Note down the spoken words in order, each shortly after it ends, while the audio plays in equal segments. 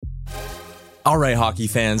All right, hockey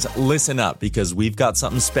fans, listen up because we've got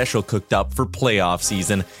something special cooked up for playoff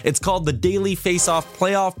season. It's called the Daily Face-Off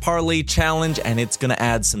Playoff Parlay Challenge, and it's going to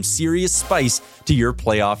add some serious spice to your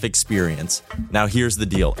playoff experience. Now, here's the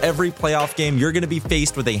deal. Every playoff game, you're going to be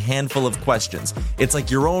faced with a handful of questions. It's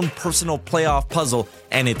like your own personal playoff puzzle,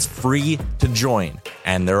 and it's free to join.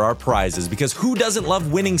 And there are prizes, because who doesn't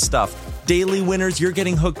love winning stuff? Daily winners, you're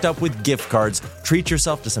getting hooked up with gift cards. Treat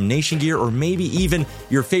yourself to some Nation gear or maybe even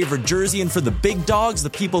your favorite jersey. And for the big dogs, the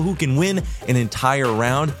people who can win an entire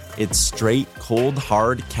round, it's straight, cold,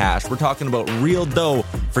 hard cash. We're talking about real dough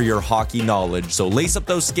for your hockey knowledge. So lace up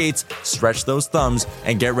those skates, stretch those thumbs,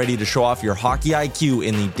 and get ready to show off your hockey IQ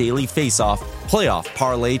in the Daily Face-Off Playoff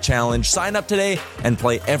Parlay Challenge. Sign up today and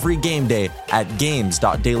play every game day at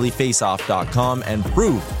games.dailyfaceoff.com and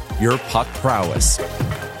prove your puck prowess.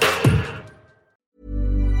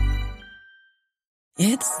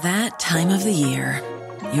 It's that time of the year.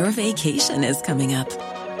 Your vacation is coming up.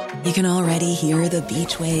 You can already hear the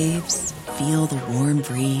beach waves, feel the warm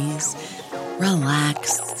breeze,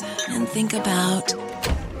 relax, and think about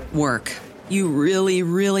work. You really,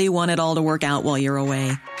 really want it all to work out while you're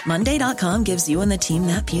away. Monday.com gives you and the team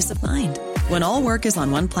that peace of mind. When all work is on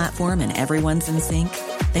one platform and everyone's in sync,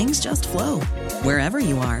 things just flow. Wherever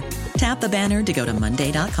you are, tap the banner to go to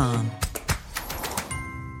Monday.com.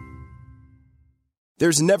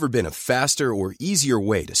 There's never been a faster or easier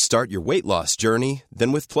way to start your weight loss journey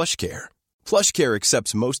than with PlushCare. PlushCare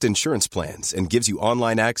accepts most insurance plans and gives you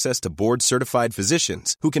online access to board-certified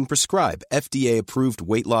physicians who can prescribe FDA-approved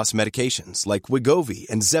weight loss medications like Wegovy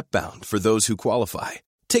and Zepbound for those who qualify.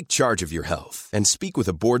 Take charge of your health and speak with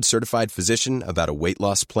a board-certified physician about a weight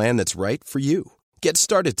loss plan that's right for you. Get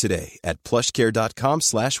started today at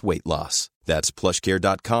plushcare.com/weight loss. That's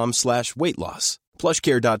plushcare.com/weight loss.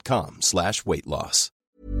 plushcare.com/weight loss.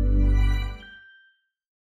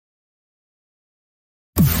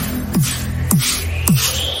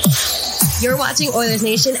 You're watching Oilers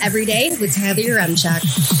Nation every day with Tyler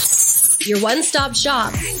Yaremchuk, your one-stop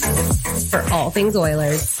shop for all things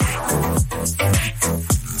Oilers.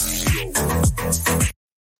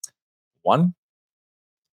 1,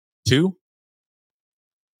 2,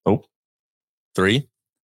 3,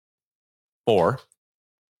 4,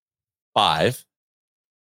 5,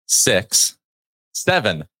 6,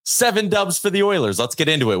 7. 7 dubs for the Oilers. Let's get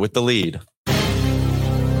into it with the lead.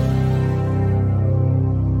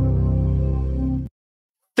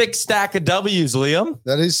 Thick stack of W's, Liam.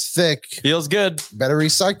 That is thick. Feels good. Better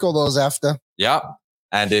recycle those after. Yeah.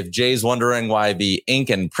 And if Jay's wondering why the ink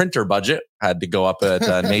and printer budget had to go up at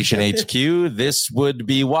Nation HQ, this would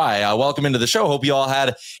be why. Welcome into the show. Hope you all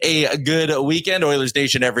had a good weekend. Oilers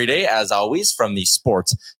Nation every day, as always, from the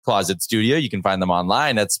Sports Closet studio. You can find them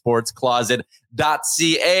online at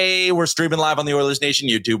sportscloset.ca. We're streaming live on the Oilers Nation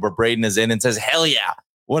YouTube, where Braden is in and says, hell yeah,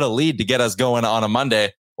 what a lead to get us going on a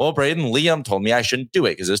Monday. Well, Braden, Liam told me I shouldn't do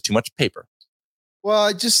it because there's too much paper. Well,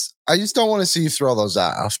 I just don't want to see you throw those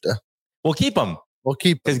out after. We'll keep them. We'll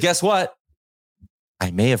keep them. Because guess what? I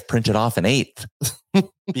may have printed off an 8th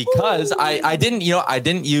because I didn't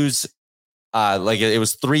use it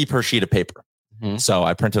was 3 per sheet of paper. Mm-hmm. So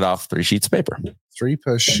I printed off 3 sheets of paper. 3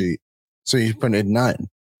 per sheet. So you printed 9.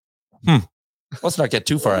 Let's not get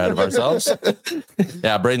too far ahead of ourselves.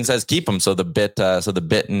 Yeah, Braden says keep them so the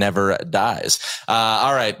bit never dies.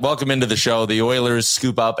 All right, welcome into the show. The Oilers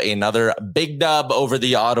scoop up another big dub over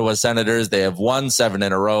the Ottawa Senators. They have won 7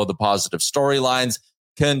 in a row. The positive storylines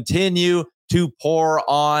continue to pour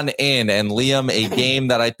on in. And Liam, a game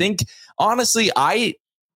that I think, honestly,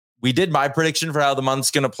 we did my prediction for how the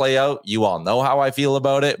month's going to play out. You all know how I feel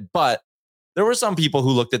about it, but there were some people who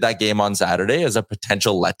looked at that game on Saturday as a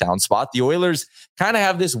potential letdown spot. The Oilers kind of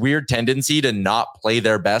have this weird tendency to not play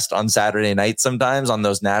their best on Saturday night sometimes on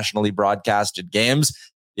those nationally broadcasted games.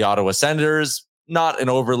 The Ottawa Senators, not an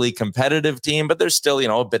overly competitive team, but there's still,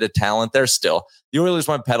 a bit of talent there still. The Oilers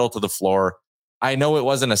went pedal to the floor. I know it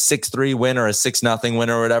wasn't a 6-3 win or a 6-0 win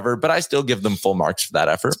or whatever, but I still give them full marks for that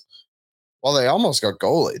effort. Well, they almost got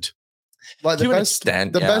goalied. Like the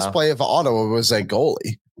best play of Ottawa was a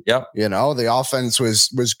goalie. Yep. The offense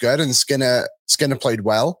was good and Skinner played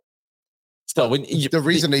well. Still, the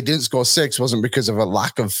reason they didn't score 6 wasn't because of a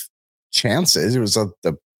lack of chances. It was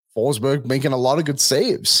the Forsberg making a lot of good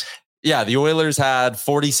saves. Yeah, the Oilers had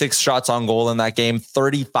 46 shots on goal in that game,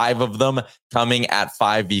 35 of them coming at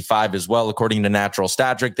 5v5 as well. According to Natural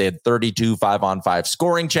Stat Trick, they had 32 5-on-5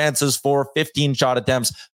 scoring chances for 15 shot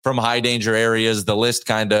attempts from high danger areas. The list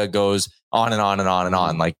kind of goes on and on and on and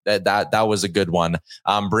on. Like that was a good one.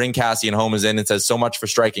 Bring Cassian Home is in and says, so much for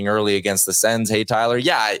striking early against the Sens. Hey, Tyler.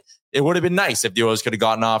 Yeah, it would have been nice if the Oilers could have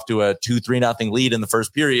gotten off to a 2-3-0 lead in the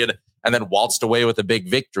first period and then waltzed away with a big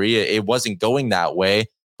victory. It wasn't going that way.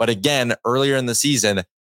 But again, earlier in the season,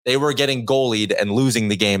 they were getting goalied and losing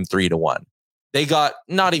the game 3-1. They got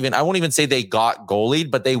I won't even say they got goalied,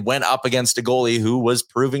 but they went up against a goalie who was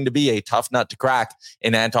proving to be a tough nut to crack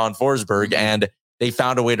in Anton Forsberg, and they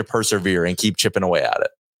found a way to persevere and keep chipping away at it.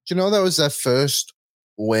 Do you know that was their first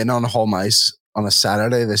win on home ice on a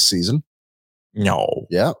Saturday this season? No.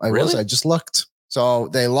 Yeah, Really? I just looked. So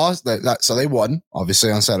they lost so they won,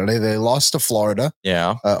 obviously, on Saturday. They lost to Florida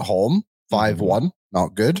Yeah. at home, 5-1.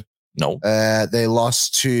 Not good. No. They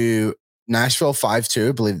lost to Nashville 5-2.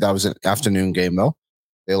 I believe that was an afternoon game, though.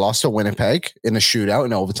 They lost to Winnipeg in a shootout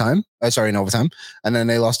in overtime. In overtime. And then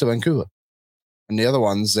they lost to Vancouver. And the other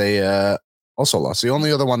ones, they also lost. The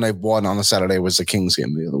only other one they've won on a Saturday was the Kings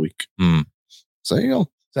game the other week. So,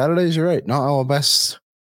 Saturdays, you're right. Not our best.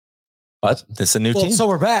 But this is a new team. So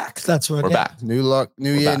we're back. That's what We're back. New luck,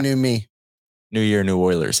 new year, back. new me. New year, new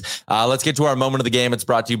Oilers. Let's get to our moment of the game. It's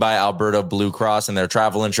brought to you by Alberta Blue Cross and their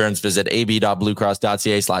travel insurance. Visit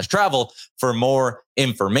ab.bluecross.ca/travel for more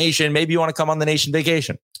information. Maybe you want to come on the nation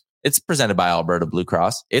vacation. It's presented by Alberta Blue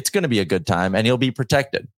Cross. It's going to be a good time and you'll be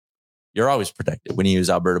protected. You're always protected when you use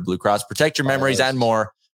Alberta Blue Cross. Protect your memories and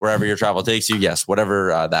more wherever your travel takes you. Yes,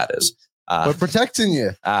 whatever that is. We're protecting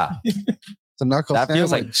you. It's a knuckle That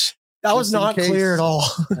feels like- sandwich. That was not clear at all.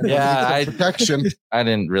 Yeah, Protection. I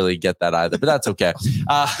didn't really get that either, but that's okay.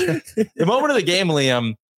 The moment of the game,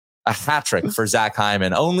 Liam, a hat trick for Zach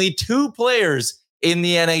Hyman. Only 2 players in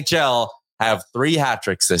the NHL have 3 hat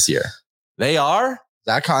tricks this year. They are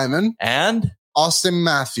Zach Hyman and Austin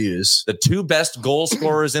Matthews. the 2 best goal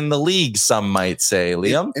scorers in the league, some might say,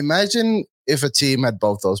 Liam. Imagine if a team had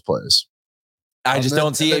both those players. I just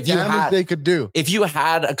don't see if they could do. if you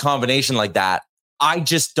had a combination like that, I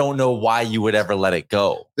just don't know why you would ever let it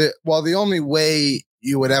go. The only way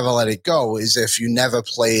you would ever let it go is if you never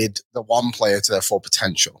played the one player to their full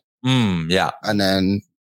potential. Yeah. And then,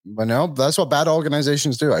 that's what bad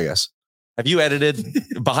organizations do, I guess. Have you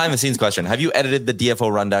edited behind the scenes question? Have you edited the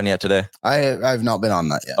DFO rundown yet today? I've not been on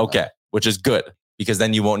that yet. Okay, which is good because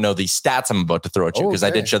then you won't know the stats I'm about to throw at you because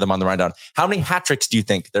I did show them on the rundown. How many hat tricks do you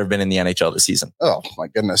think there have been in the NHL this season? Oh my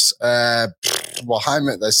goodness.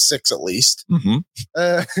 Hyman, there's 6 at least.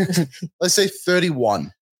 Let's say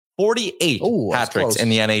 31. 48 hat tricks close. in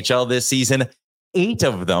the NHL this season. 8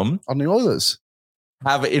 of them On the Oilers.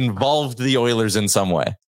 have involved the Oilers in some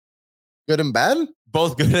way. Good and bad?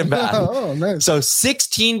 Both good and bad. Oh, nice. So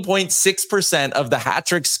 16.6% of the hat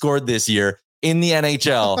tricks scored this year in the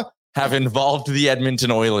NHL have involved the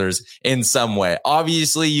Edmonton Oilers in some way.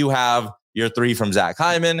 Obviously, you have your 3 from Zach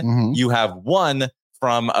Hyman. Mhm. You have 1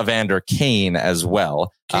 from Evander Kane as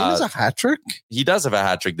well. Kane is a hat trick? He does have a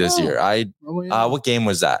hat trick this year. Yeah. What game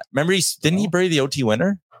was that? Remember, didn't he bury the OT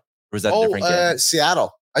winner? Or was that a different game?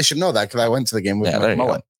 Seattle. I should know that because I went to the game with Yeah, there you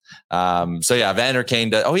Mullen. go. So yeah, Evander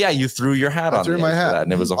Kane. You threw your hat on. I threw the my end for hat. that,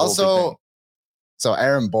 and it was a whole big Also, thing. so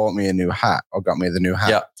Aaron bought me a new hat or got me the new hat.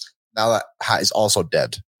 Yeah. Now that hat is also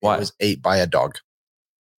dead. Why? It was ate by a dog.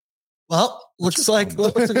 Well, looks like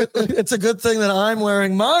it's a good thing that I'm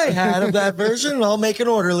wearing my hat of that version, and I'll make an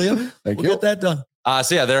order, Liam. Thank We'll you. get that done.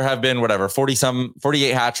 There have been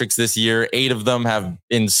 48 hat tricks this year. 8 of them have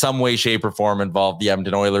in some way, shape, or form involved the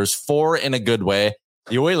Edmonton Oilers. 4 in a good way.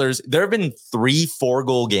 The Oilers, there have been 3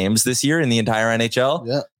 4-goal games this year in the entire NHL.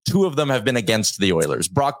 Yeah. 2 of them have been against the Oilers.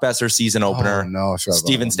 Brock Besser, season opener. Oh, no, I forgot about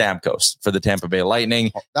Steven that. Stamkos for the Tampa Bay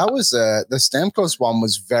Lightning. That was the Stamkos one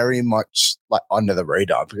was very much like under the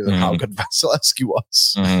radar because of how good Vasilevsky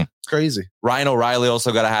was. Mhm. Crazy. Ryan O'Reilly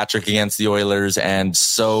also got a hat trick against the Oilers, and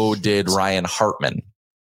so did Ryan Hartman.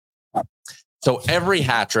 So every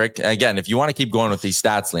hat trick, again, if you want to keep going with these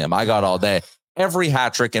stats, Liam, I got all day. Every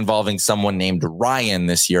hat trick involving someone named Ryan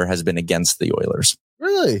this year has been against the Oilers.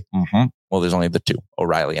 Really? Well, there's only the 2,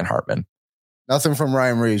 O'Reilly and Hartman. Nothing from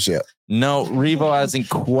Ryan Reeves yet. No, Revo hasn't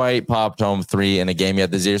quite popped home 3 in a game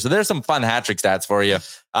yet this year. So there's some fun hat trick stats for you.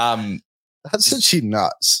 That's actually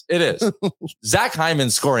nuts. It is. Zach Hyman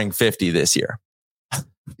scoring 50 this year.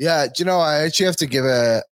 Yeah, do you know, I actually have to give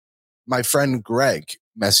my friend Greg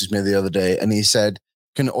messaged me the other day and he said,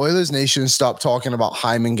 can Oilers Nation stop talking about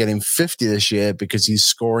Hyman getting 50 this year because he's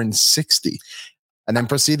scoring 60? And then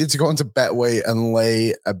proceeded to go into Betway and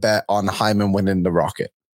lay a bet on Hyman winning the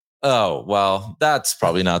Rocket. Oh, well, that's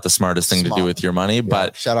probably not the smartest thing to do with your money,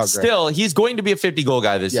 but shout out, Greg. still, he's going to be a 50-goal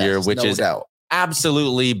guy this year, which no is doubt.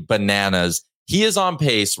 absolutely bananas. He is on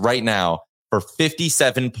pace right now for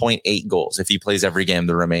 57.8 goals if he plays every game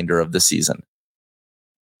the remainder of the season.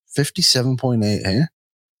 57.8, hey?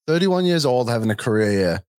 31 years old, having a career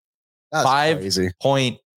year. That's crazy.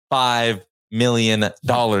 $5.5 million,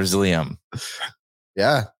 Liam. Yeah,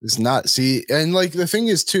 Yeah, it's not. See, and like the thing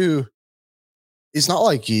is too, it's not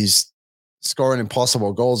like he's scoring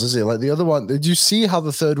impossible goals, is he? Like the other one, did you see how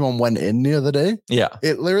the third one went in the other day? Yeah.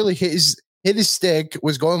 It literally hit his stick,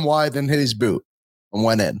 was going wide, then hit his boot and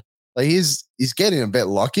went in. Like he's getting a bit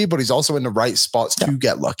lucky, but he's also in the right spots to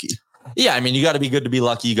get lucky. Yeah, I mean, you got to be good to be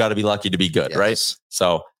lucky. You got to be lucky to be good, right?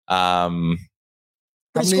 So, but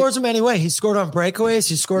he scores them anyway. He scored on breakaways.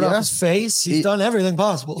 He scored off his face. He's done everything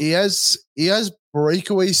possible. He has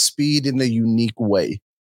breakaway speed in a unique way,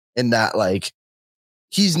 in that like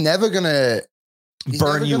he's never gonna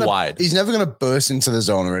burn you wide. He's never gonna burst into the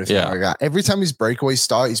zone or anything like that. Every time his breakaways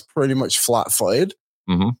start, he's pretty much flat-footed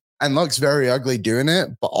and looks very ugly doing it,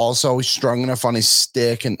 but also strong enough on his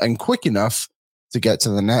stick and quick enough to get to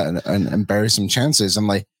the net and bury some chances. And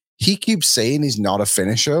like he keeps saying he's not a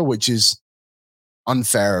finisher, which is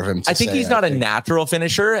unfair of him to I think say, he's not a natural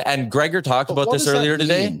finisher. And Gregor talked about this earlier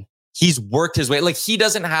today. He's worked his way. Like he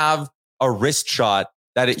doesn't have a wrist shot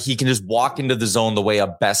that he can just walk into the zone the way a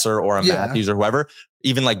Besser or a Matthews or whoever,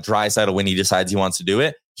 even like Draisaitl when he decides he wants to do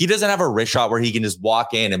it. He doesn't have a wrist shot where he can just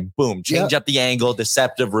walk in and boom, change up the angle,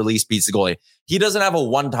 deceptive release, beats the goalie. He doesn't have a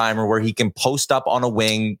one-timer where he can post up on a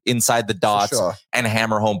wing inside the dots and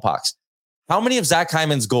hammer home pucks. How many of Zach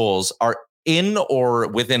Hyman's goals are in or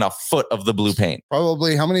within a foot of the blue paint?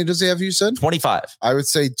 Probably. How many does he have, you said? 25. I would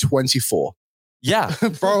say 24. Yeah.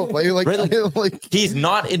 Probably. Like he's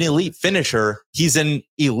not an elite finisher. He's an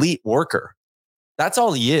elite worker. That's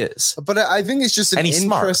all he is. But I think it's just an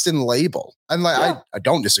interesting label. And like I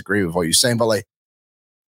don't disagree with what you're saying, but like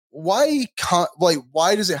why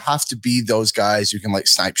does it have to be those guys who can like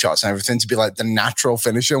snipe shots and everything to be like the natural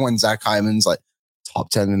finisher when Zach Hyman's like top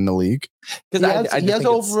 10 in the league? Because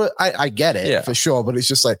I get it for sure, but it's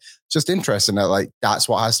just like just interesting that like that's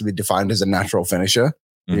what has to be defined as a natural finisher.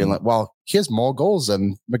 Being like, well, he has more goals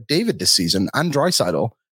than McDavid this season and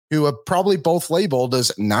Draisaitl, who are probably both labeled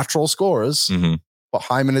as natural scorers, but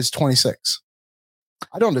Hyman is 26.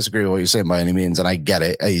 I don't disagree with what you're saying by any means, and I get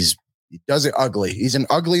it. He does it ugly. He's an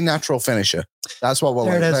ugly natural finisher. That's what we're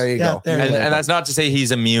like. There you go. And that's not to say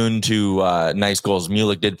he's immune to nice goals.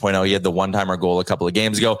 Mulick did point out he had the one-timer goal a couple of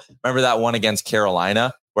games ago. Remember that one against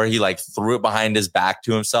Carolina where he like threw it behind his back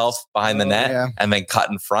to himself behind the net and then cut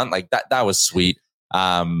in front? Like that was sweet.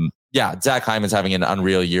 Zach Hyman's having an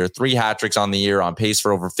unreal year. 3 hat tricks on the year, on pace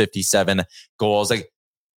for over 57 goals. Like,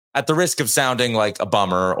 at the risk of sounding like a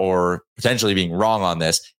bummer or potentially being wrong on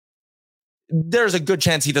this, there's a good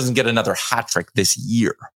chance he doesn't get another hat trick this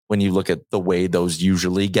year when you look at the way those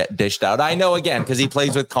usually get dished out. I know, again, because he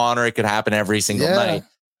plays with Connor, it could happen every single night.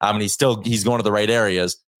 And he's going to the right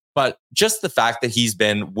areas. But just the fact that he's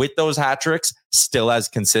been with those hat tricks still as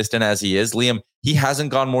consistent as he is, Liam, he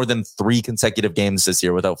hasn't gone more than 3 consecutive games this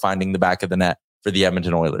year without finding the back of the net for the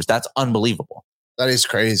Edmonton Oilers. That's unbelievable. That is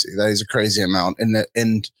crazy. That is a crazy amount.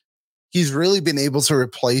 And he's really been able to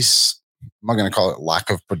replace, I'm not going to call it lack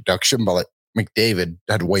of production, but like McDavid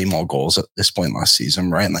had way more goals at this point last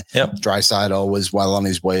season, right? Like Draisaitl was well on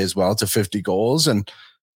his way as well to 50 goals. And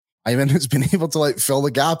Hyman has been able to like fill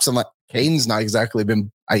the gaps. And like Kane's not exactly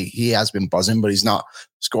been, he has been buzzing, but he's not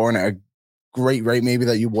scoring at a great rate maybe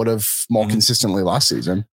that you would have more consistently last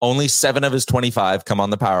season. Only 7 of his 25 come on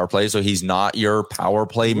the power play. So he's not your power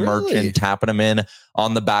play merchant tapping him in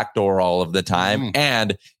on the back door all of the time.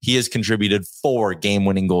 And he has contributed 4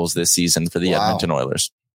 game-winning goals this season for the Edmonton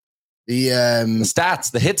Oilers. The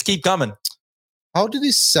stats, the hits keep coming. How did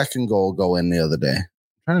his second goal go in the other day? I'm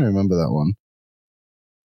trying to remember that one.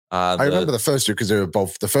 I remember the first 2 because they were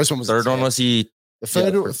both. The first one was third one was the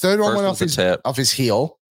third one went off his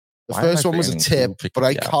heel. The first one was a tip, but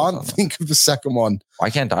I can't think of the second one. Why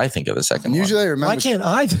can't I think of the second one? Usually I remember. Why can't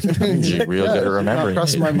I think of Usually real good at remembering. Not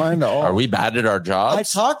crossed my mind at all. Are we bad at our jobs? I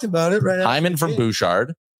talked about it right now. Hyman from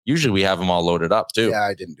Bouchard. Usually we have them all loaded up too. Yeah,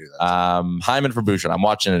 I didn't do that. Hyman from Bouchard. I'm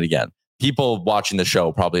watching it again. People watching the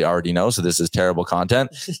show probably already know, so this is terrible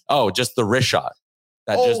content. Just the wrist shot.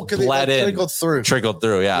 That just bled in. Trickled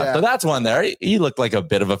through, yeah. So that's one there. He looked like a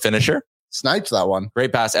bit of a finisher. Sniped that one.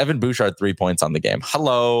 Great pass. Evan Bouchard, 3 points on the game.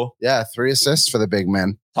 Hello. Yeah, 3 assists for the big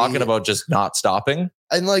man. Talking about just not stopping.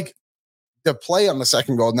 And like the play on the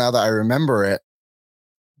second goal, now that I remember it,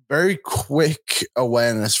 very quick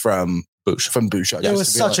awareness from Bouchard. It was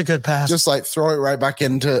such a good pass. Just like throw it right back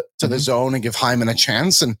into the zone and give Hyman a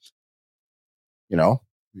chance. And,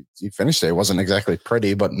 he finished it. It wasn't exactly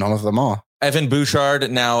pretty, but none of them are. Evan Bouchard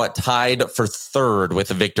now tied for 3rd with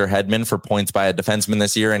Victor Hedman for points by a defenseman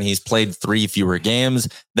this year, and he's played 3 fewer games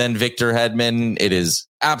than Victor Hedman. It is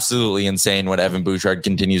absolutely insane what Evan Bouchard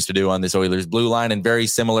continues to do on this Oilers blue line, and very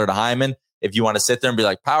similar to Hyman. If you want to sit there and be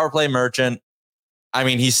like, power play merchant, I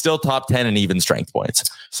mean, he's still top 10 in even strength points.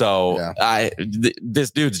 So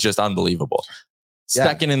this dude's just unbelievable.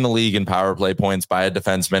 Second in the league in power play points by a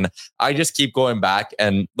defenseman. I just keep going back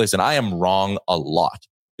and listen, I am wrong a lot.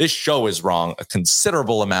 This show is wrong a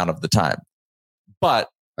considerable amount of the time. But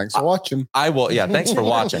thanks for watching. Thanks for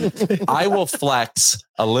watching. I will flex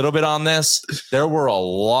a little bit on this. There were a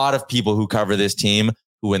lot of people who cover this team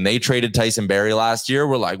who, when they traded Tyson Barrie last year,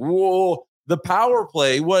 were like, whoa, the power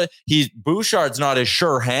play. Bouchard's not as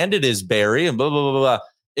sure-handed as Barrie and blah, blah, blah, blah.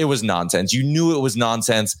 It was nonsense. You knew it was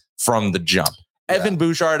nonsense from the jump. Evan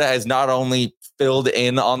Bouchard has not only filled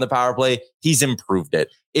in on the power play, he's improved it.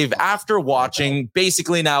 If after watching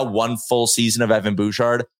basically now one full season of Evan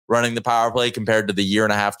Bouchard running the power play compared to the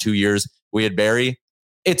 1.5, 2 years we had Barrie,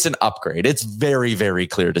 it's an upgrade. It's very, very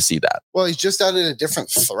clear to see that. Well, he's just added a different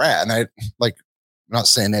threat. And I'm not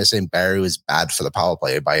saying Barrie was bad for the power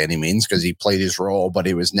play by any means, because he played his role, but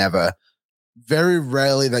it was never, very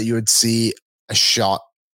rarely that you would see a shot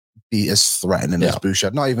be as threatening as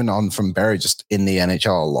Bouchard. Not even on from Barrie, just in the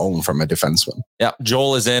NHL alone from a defenseman. Yeah,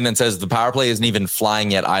 Joel is in and says the power play isn't even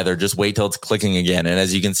flying yet either. Just wait till it's clicking again. And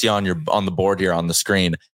as you can see on the board here on the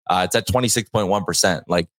screen, it's at 26.1%.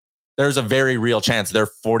 Like, there's a very real chance they're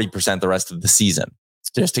 40% the rest of the season.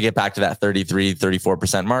 Just to get back to that 33,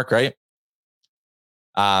 34% mark, right?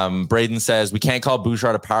 Braden says we can't call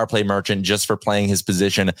Bouchard a power play merchant just for playing his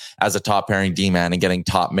position as a top pairing D-man and getting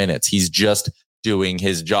top minutes. He's just doing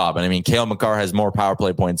his job. And I mean, Cale Makar has more power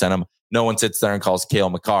play points than him. No one sits there and calls Cale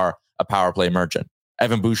Makar a power play merchant.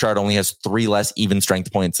 Evan Bouchard only has 3 less even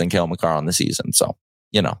strength points than Cale Makar on the season. So,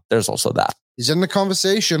 there's also that. He's in the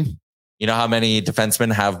conversation. You know how many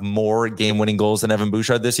defensemen have more game-winning goals than Evan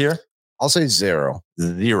Bouchard this year? I'll say 0.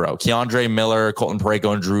 Keandre Miller, Colton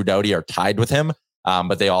Parayko, and Drew Doughty are tied with him,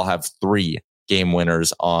 but they all have 3 game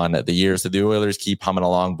winners on the year. So the Oilers keep humming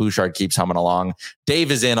along. Bouchard keeps humming along. Dave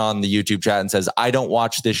is in on the YouTube chat and says, I don't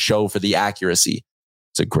watch this show for the accuracy.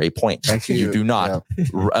 It's a great point. Thank you. You do not.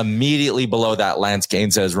 Yeah. Immediately below that, Lance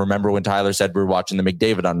Kane says, remember when Tyler said we were watching the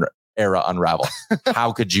McDavid era unravel?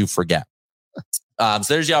 How could you forget? So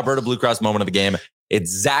there's the Alberta Blue Cross moment of the game.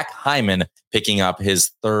 It's Zach Hyman picking up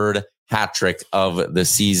his 3rd hat trick of the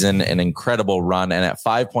season, an incredible run. And at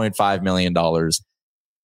 $5.5 million,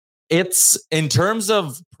 it's, in terms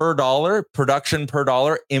of per dollar, production per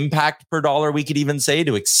dollar, impact per dollar, we could even say,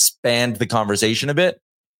 to expand the conversation a bit,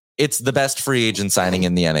 it's the best free agent signing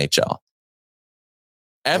in the NHL.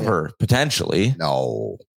 Ever, potentially.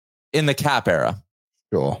 No. In the cap era.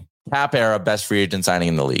 Sure. Cap era, best free agent signing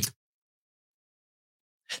in the league.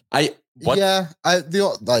 We've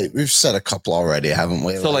said a couple already, haven't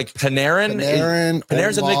we? So Panarin's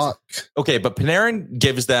but Panarin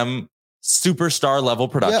gives them superstar level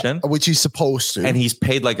production, which he's supposed to, and he's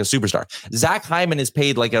paid like a superstar. Zach Hyman is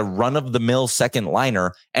paid like a run of the mill second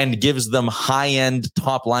liner and gives them high end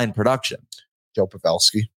top line production. Joe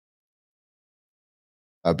Pavelski,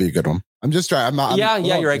 that'd be a good one. I'm just trying.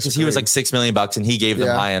 You're right, because he was like $6 million and he gave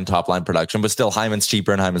them high end top line production, but still Hyman's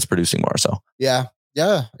cheaper and Hyman's producing more. So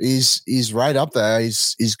he's right up there.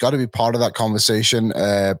 He's got to be part of that conversation.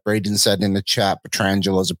 Braden said in the chat,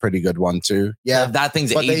 Pietrangelo is a pretty good one too. Yeah, that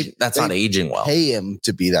thing's not aging well. Pay him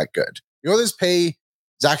to be that good. You always pay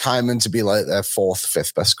Zach Hyman to be like their 4th,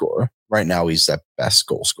 5th best scorer. Right now, he's their best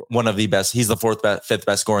goal scorer. One of the best. He's the 4th, 5th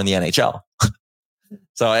best scorer in the NHL.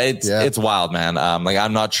 So it's wild, man.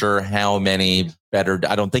 I'm not sure how many better.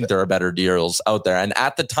 I don't think there are better deals out there. And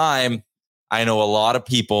at the time, I know a lot of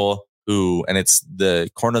people who, and it's the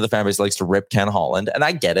corner of the fan base, likes to rip Ken Holland. And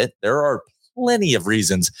I get it. There are plenty of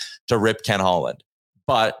reasons to rip Ken Holland.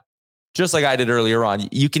 But just like I did earlier on,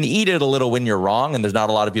 you can eat it a little when you're wrong, and there's not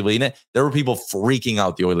a lot of people eating it. There were people freaking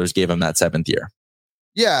out the Oilers gave him that 7th year.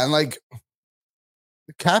 Yeah, and the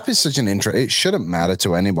cap is such an it shouldn't matter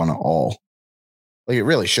to anyone at all. It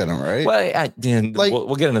really shouldn't, right? Well,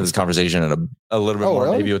 we'll get into this conversation in a little bit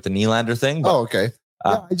more, maybe with the Nylander thing. But, okay.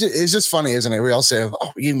 It's just funny, isn't it? We all say,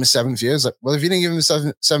 we gave him a 7th year. It's like, well, if you didn't give him a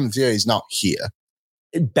 7th year, he's not here.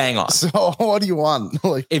 Bang on. So what do you want?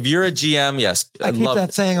 If you're a GM, yes. I keep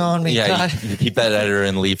that saying on me. Yeah, you keep that editor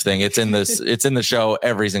and Leaf thing. It's in the show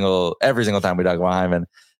every single time we talk about Hyman.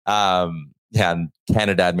 And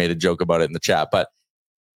Canada made a joke about it in the chat. But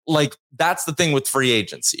that's the thing with free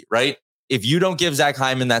agency, right? If you don't give Zach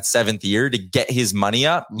Hyman that 7th year to get his money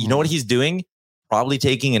up, you know what he's doing? Probably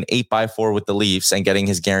taking an 8x4 with the Leafs and getting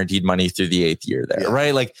his guaranteed money through the 8th year there,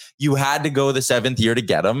 right? You had to go the 7th year to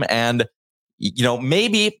get him. And,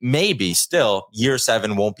 maybe still year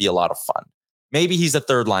 7 won't be a lot of fun. Maybe he's a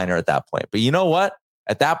 3rd liner at that point. But you know what?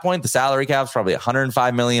 At that point, the salary cap's probably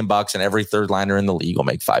 $105 million, and every third liner in the league will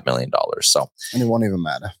make $5 million. So, and it won't even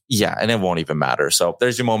matter. Yeah, and it won't even matter. So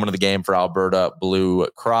there's your moment of the game for Alberta Blue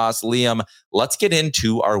Cross. Liam, let's get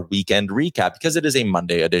into our weekend recap because it is a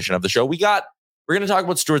Monday edition of the show. We're going to talk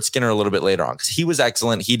about Stuart Skinner a little bit later on because he was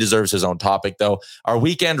excellent. He deserves his own topic, though. Our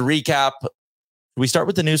weekend recap. We start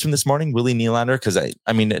with the news from this morning, Willie Nylander, because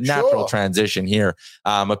natural transition here.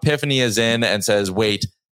 Epiphany is in and says, wait,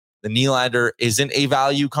 the Nylander isn't a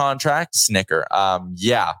value contract? Snicker.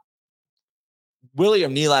 Yeah.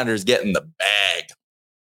 William Nylander is getting the bag.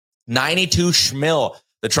 92 schmil.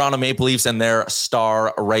 The Toronto Maple Leafs and their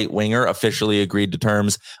star right winger officially agreed to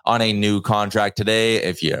terms on a new contract today.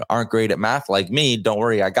 If you aren't great at math like me, don't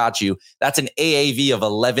worry, I got you. That's an AAV of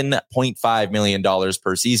 $11.5 million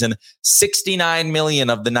per season. $69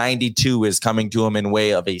 million of the 92 is coming to him in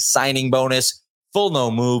way of a signing bonus. Full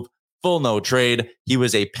no move. Full no trade. He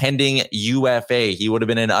was a pending UFA. He would have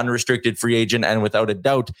been an unrestricted free agent and without a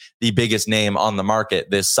doubt the biggest name on the market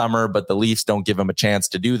this summer, but the Leafs don't give him a chance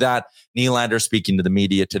to do that. Nylander, speaking to the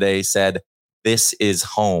media today, said, "This is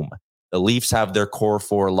home. The Leafs have their core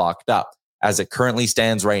four locked up. As it currently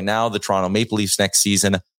stands right now, the Toronto Maple Leafs next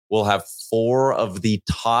season will have 4 of the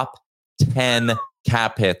top 10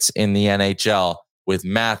 cap hits in the NHL with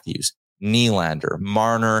Matthews, Nylander,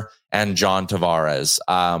 Marner, and John Tavares."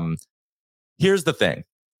 Here's the thing.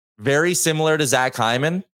 Very similar to Zach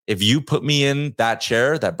Hyman. If you put me in that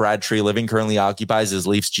chair that Brad Treliving currently occupies as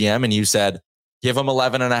Leafs GM and you said, give him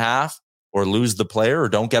 11.5 or lose the player or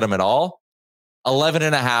don't get him at all,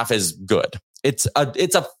 11.5 is good. It's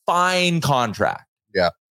a fine contract.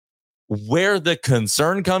 Yeah. Where the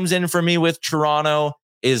concern comes in for me with Toronto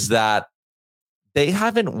is that they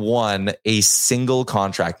haven't won a single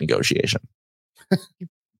contract negotiation.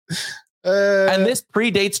 And this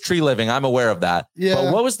predates Treliving. I'm aware of that. Yeah.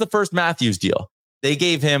 But what was the first Matthews deal? They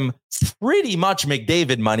gave him pretty much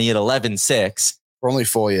McDavid money at 11.6 for only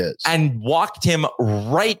 4 years and walked him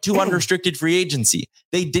right to unrestricted free agency.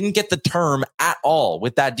 They didn't get the term at all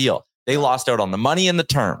with that deal. They lost out on the money and the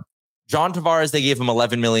term. John Tavares, they gave him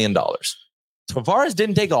 $11 million. Tavares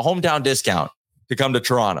didn't take a hometown discount to come to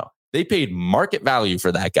Toronto. They paid market value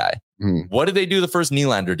for that guy. What did they do the first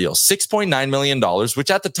Nylander deal? $6.9 million,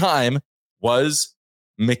 which at the time was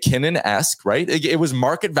McKinnon-esque, right? It was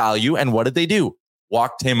market value. And what did they do?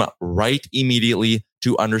 Walked him right immediately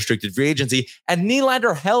to unrestricted free agency. And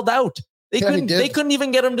Nylander held out. They couldn't even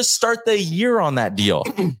get him to start the year on that deal.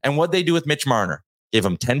 And what they do with Mitch Marner? Gave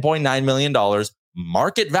him $10.9 million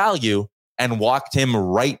market value and walked him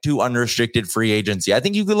right to unrestricted free agency. I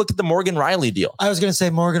think you could look at the Morgan Riley deal. I was going to say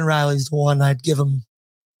Morgan Riley's the one I'd give him.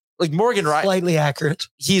 Like Morgan Riley. Slightly accurate.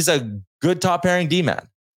 He's a good top pairing D-man.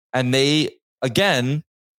 And they, again,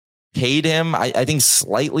 paid him, I think,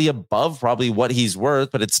 slightly above probably what he's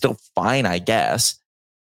worth, but it's still fine, I guess.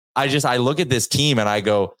 I look at this team and I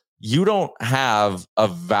go, you don't have a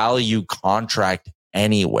value contract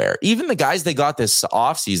anywhere. Even the guys they got this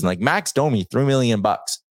offseason, like Max Domi, $3 million.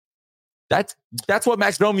 That's what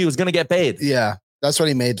Max Domi was going to get paid. Yeah. That's what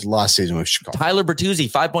he made last season with Chicago. Tyler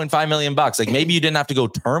Bertuzzi, $5.5 million. Like maybe you didn't have to go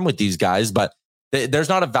term with these guys, but there's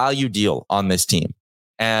not a value deal on this team.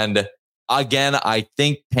 And again, I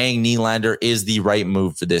think paying Nylander is the right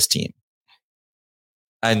move for this team.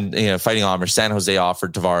 And, fighting Armor, San Jose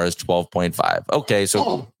offered Tavares 12.5. Okay,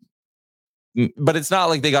 so, but it's not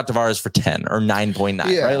like they got Tavares for 10 or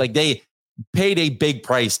 9.9, right? Like they paid a big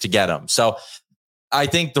price to get him. So I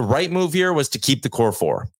think the right move here was to keep the core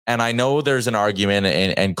four. And I know there's an argument,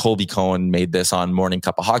 and Colby Cohen made this on Morning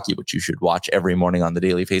Cup of Hockey, which you should watch every morning on the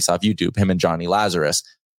Daily Faceoff YouTube, him and Johnny Lazarus.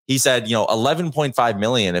 He said, $11.5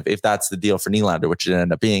 million, if that's the deal for Nylander, which it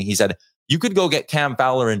ended up being, he said, you could go get Cam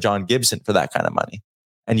Fowler and John Gibson for that kind of money,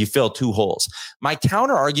 and you fill 2 holes. My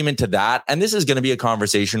counter argument to that, and this is going to be a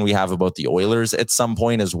conversation we have about the Oilers at some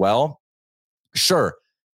point as well. Sure.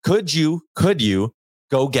 Could you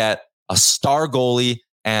go get a star goalie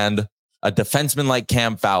and a defenseman like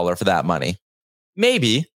Cam Fowler for that money?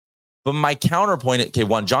 Maybe. But my counterpoint, okay,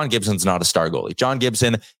 one, John Gibson's not a star goalie. John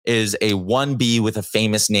Gibson is a 1B with a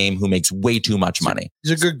famous name who makes way too much money.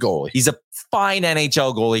 He's a good goalie. He's a fine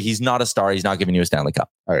NHL goalie. He's not a star. He's not giving you a Stanley Cup.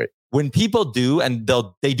 All right. When people do, and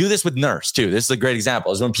they do this with Nurse too. This is a great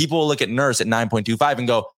example, is when people look at Nurse at 9.25 and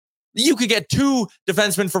go, you could get 2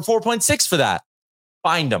 defensemen for 4.6 for that.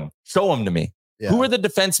 Find them. Show them to me. Yeah. Who are the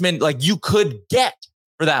defensemen like you could get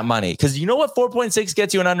for that money? Because you know what 4.6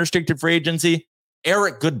 gets you an unrestricted free agency?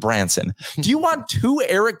 Eric Goodbranson. Do you want 2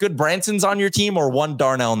 Eric Goodbransons on your team or 1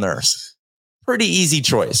 Darnell Nurse? Pretty easy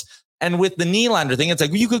choice. And with the Nylander thing, it's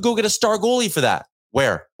like, you could go get a star goalie for that.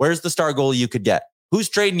 Where's the star goalie you could get? Who's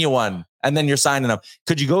trading you one? and then you're signing him.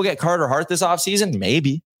 Could you go get Carter Hart this offseason?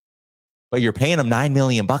 Maybe. But you're paying him $9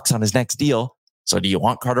 million on his next deal. So do you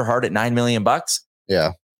want Carter Hart at $9 million?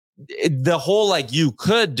 Yeah. The whole, like, you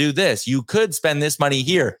could do this. You could spend this money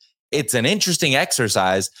here. It's an interesting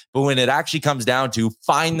exercise, but when it actually comes down to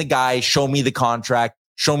find the guy, show me the contract,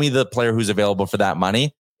 show me the player who's available for that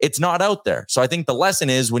money, it's not out there. So I think the lesson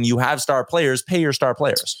is when you have star players, pay your star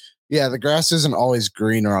players. Yeah, the grass isn't always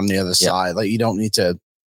greener on the other side. Like, you don't need to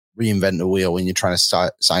reinvent the wheel when you're trying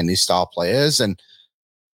to sign these star players. And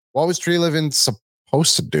what was Treliving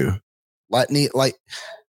supposed to do?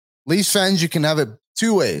 Leafs fans, you can have it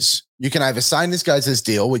two ways. You can either sign this guy to his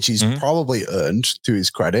deal, which he's probably earned to his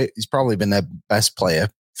credit. He's probably been their best player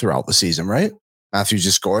throughout the season, right? Matthews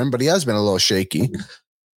is scoring, but he has been a little shaky.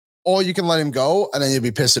 Or you can let him go, and then you'll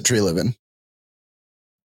be pissed at Treliving.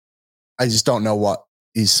 I just don't know what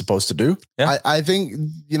he's supposed to do. Yeah. I think,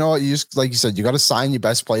 you know what, like you said, you got to sign your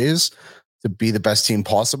best players to be the best team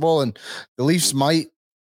possible. And the Leafs might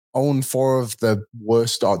own 4 of the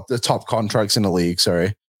top contracts in the league,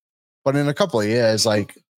 sorry. But in a couple of years,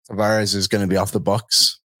 like, Tavares is going to be off the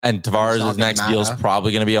Bucks. And Tavares' next deal is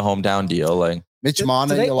probably going to be a hometown deal. Like Mitch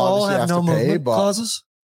Marner, you'll obviously have to pay. But clauses?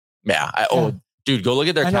 Yeah. Dude, go look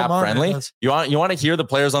at their cap friendly. You want to hear the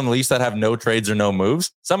players on the Leafs that have no trades or no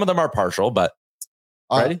moves? Some of them are partial, but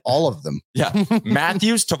ready? All of them. Yeah.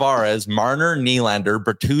 Matthews, Tavares, Marner, Nylander,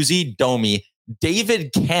 Bertuzzi, Domi,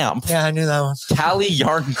 David Kampf. Yeah, I knew that one. Calle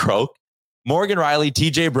Yarncroke, Morgan Riley,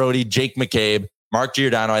 TJ Brody, Jake McCabe, Mark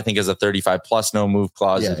Giordano, I think, is a 35 plus no move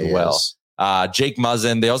clause as well. Jake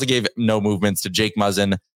Muzzin. They also gave no movements to Jake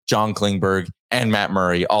Muzzin, John Klingberg, and Matt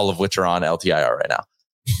Murray, all of which are on LTIR right now.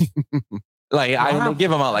 I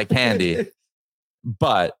give them out like candy.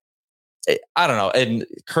 But I don't know. And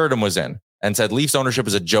Curtin was in and said Leafs ownership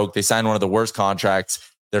is a joke. They signed one of the worst contracts.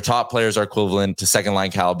 Their top players are equivalent to second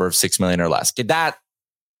line caliber of $6 million or less.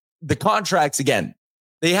 The contracts, again,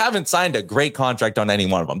 they haven't signed a great contract on any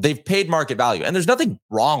one of them. They've paid market value, and there's nothing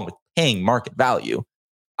wrong with paying market value.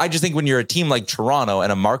 I just think when you're a team like Toronto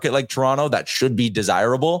and a market like Toronto that should be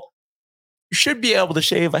desirable, you should be able to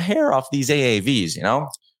shave a hair off these AAVs, you know?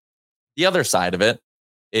 The other side of it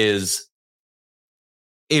is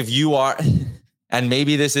if you are, and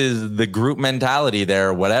maybe this is the group mentality there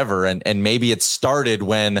or whatever, and maybe it started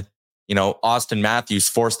when, you know, Austin Matthews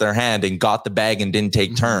forced their hand and got the bag and didn't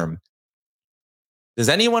take term. Does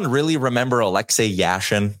anyone really remember Alexei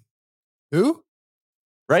Yashin? Who?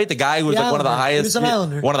 Right? The guy who was like one of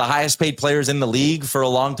the highest paid players in the league for a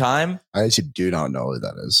long time. I actually do not know who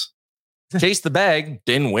that is. Chased the bag,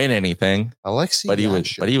 didn't win anything. Alexei but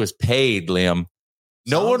he was paid, Liam.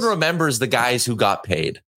 No one remembers the guys who got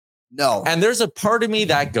paid. No. And there's a part of me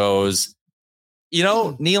that goes, you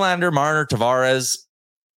know, Nylander, Marner, Tavares,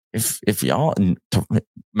 if y'all,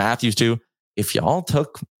 Matthews too, if y'all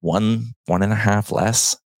took 1.5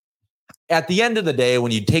 less, at the end of the day,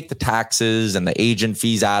 when you take the taxes and the agent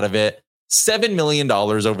fees out of it, $7 million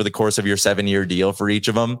over the course of your 7-year deal for each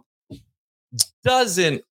of them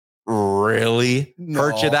doesn't really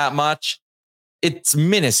hurt you that much. It's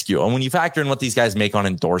minuscule. And when you factor in what these guys make on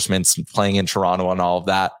endorsements and playing in Toronto and all of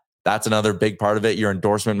that, that's another big part of it. Your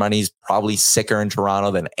endorsement money is probably sicker in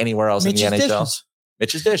Toronto than anywhere else in the NHL. Dishes.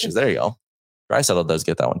 Mitch's Dishes. There you go. Draisaitl does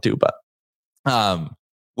get that one too. But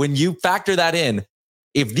when you factor that in,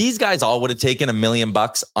 if these guys all would have taken $1 million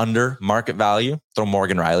under market value, throw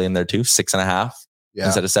Morgan Riley in there too, 6.5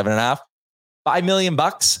 instead of 7.5, $5 million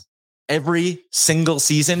every single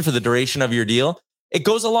season for the duration of your deal, it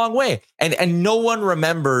goes a long way. And no one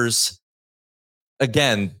remembers,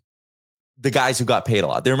 again, the guys who got paid a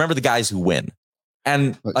lot. They remember the guys who win.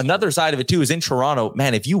 And another side of it too is in Toronto,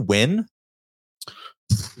 man, if you win,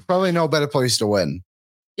 there's probably no better place to win.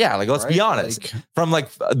 Yeah, like let's be honest. From like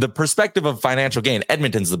the perspective of financial gain,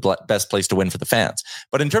 Edmonton's the best place to win for the fans.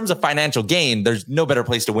 But in terms of financial gain, there's no better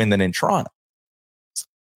place to win than in Toronto.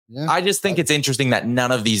 Yeah. I just think it's interesting that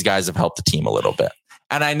none of these guys have helped the team a little bit.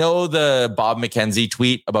 And I know the Bob McKenzie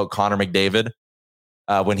tweet about Connor McDavid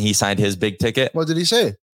when he signed his big ticket. What did he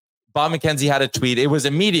say? Bob McKenzie had a tweet. It was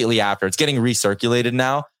immediately after. It's getting recirculated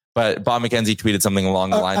now. But Bob McKenzie tweeted something along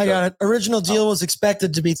the lines I got it. Original deal was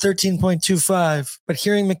expected to be 13.25, but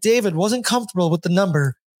hearing McDavid wasn't comfortable with the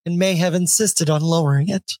number and may have insisted on lowering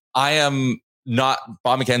it. I am not.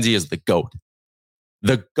 Bob McKenzie is the GOAT.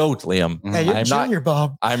 The GOAT, Liam. Hey, you're junior,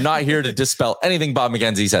 Bob. I'm not here to dispel anything Bob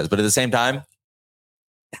McKenzie says, but at the same time,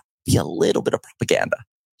 be a little bit of propaganda.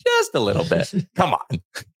 Just a little bit. Come on.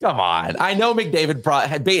 I know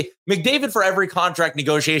McDavid for every contract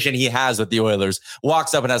negotiation he has with the Oilers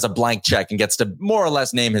walks up and has a blank check and gets to more or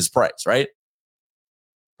less name his price, right?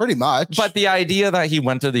 Pretty much. But the idea that he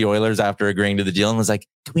went to the Oilers after agreeing to the deal and was like,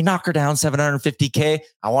 can we knock her down $750K?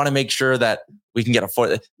 I want to make sure that we can get a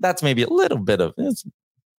fourth. That's maybe a little bit of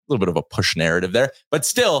a push narrative there. But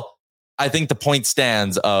still, I think the point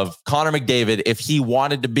stands of Connor McDavid. If he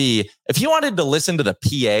wanted to listen to the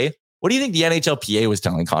PA, what do you think the NHL PA was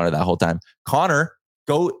telling Connor that whole time? Connor,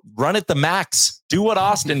 go run at the max. Do what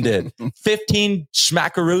Austin did. 15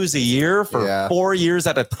 schmackaroos a year for 4 years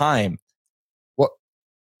at a time.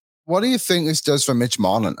 What do you think this does for Mitch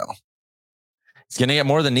Marner now? He's going to get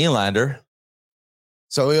more than Nylander.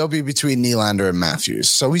 So he'll be between Nylander and Matthews.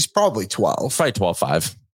 So he's probably 12. Probably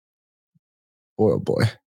 12-5. Oh boy.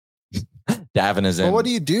 Davin is in. Well, what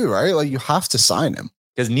do you do, right? Like, you have to sign him.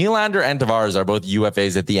 Because Nylander and Tavares are both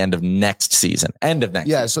UFAs at the end of next season.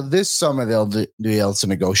 Yeah, so this summer they'll be able to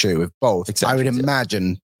negotiate with both. I would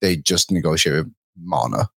imagine they just negotiate with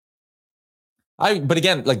Marner. But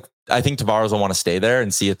again, like, I think Tavares will want to stay there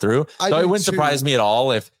and see it through. So it wouldn't surprise me at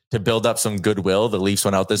all if, to build up some goodwill, the Leafs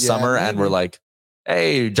went out this summer and were like,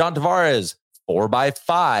 hey, John Tavares,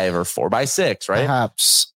 4x5 or 4x6, right?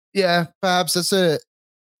 Perhaps. Yeah, perhaps that's it.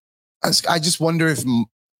 I just wonder if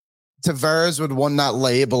Tavares would want that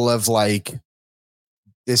label of like,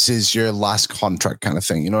 this is your last contract kind of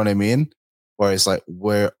thing. You know what I mean? Where it's like,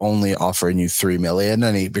 we're only offering you $3 million,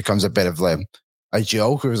 and he becomes a bit of like a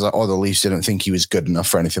joke. It was like, oh, the Leafs didn't think he was good enough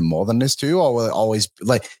for anything more than this too. Or will it always,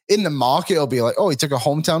 like, in the market, it'll be like, oh, he took a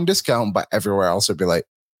hometown discount, but everywhere else it'll be like,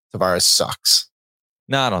 Tavares sucks.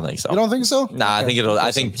 No, I don't think so. You don't think so? Nah, okay.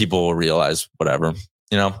 I think people will realize whatever,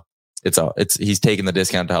 you know, he's taking the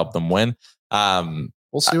discount to help them win.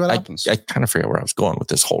 We'll see what happens. I kind of forget where I was going with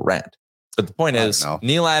this whole rant, but the point is,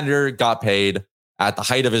 Nylander got paid at the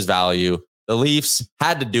height of his value. The Leafs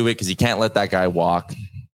had to do it because you can't let that guy walk.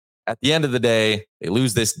 At the end of the day, they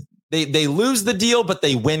lose this. They lose the deal, but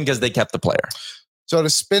they win because they kept the player. So to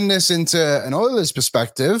spin this into an Oilers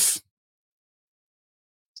perspective,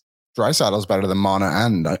 Draisaitl's better than Marner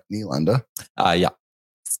and Nylander. Yeah.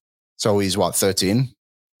 So he's what, 13?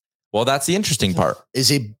 Well, that's the interesting part. Is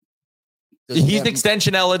he? He's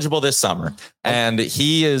extension eligible this summer, and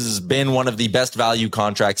he has been one of the best value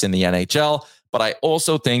contracts in the NHL. But I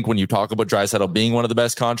also think when you talk about Draisaitl being one of the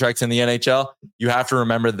best contracts in the NHL, you have to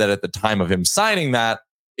remember that at the time of him signing that,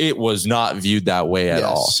 it was not viewed that way at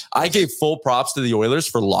all. I gave full props to the Oilers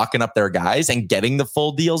for locking up their guys and getting the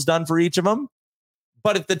full deals done for each of them.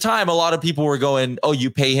 But at the time, a lot of people were going, oh, you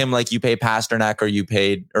pay him like you pay Pasternak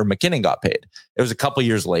or McKinnon got paid. It was a couple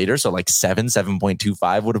years later. So like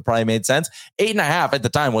 7.25 would have probably made sense. 8.5 at the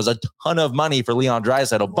time was a ton of money for Leon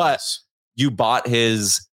Draisaitl, but you bought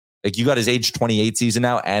you got his age 28 season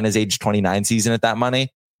now and his age 29 season at that money.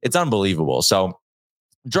 It's unbelievable. So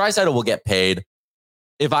Draisaitl will get paid.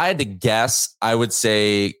 If I had to guess, I would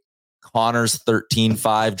say Connor's 13.5,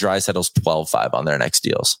 Draisaitl's 12.5 on their next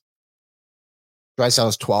deals.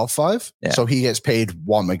 Draisaitl's 12.5, so he gets paid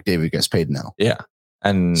what McDavid gets paid now. Yeah,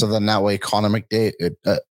 and so then that way, Connor McDavid,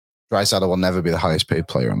 Draisaitl will never be the highest paid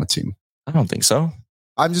player on the team. I don't think so.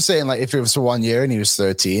 I'm just saying, like, if it was for 1 year and he was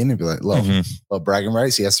 13, he'd be like, little bragging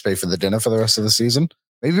rights. He has to pay for the dinner for the rest of the season.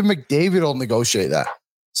 Maybe McDavid will negotiate that.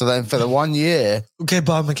 So then for the 1 year, okay,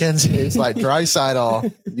 Bob McKenzie, it's like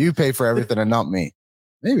Draisaitl, you pay for everything and not me.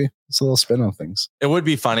 Maybe it's a little spin on things. It would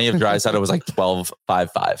be funny if Draisaitl was like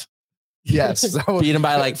 12.55. Yes, beat him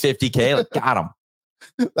by like 50K. Like, got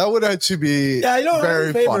him. That would actually be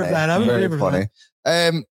very funny. Very funny.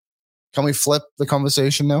 Can we flip the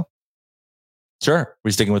conversation now? Sure.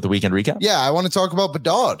 We sticking with the weekend recap? Yeah, I want to talk about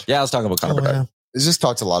Bedard. Yeah, let's talk about Connor Bedard. This just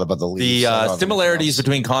talked a lot about the Leafs. The similarities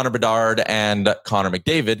between Connor Bedard and Connor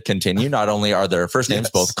McDavid continue. Not only are their first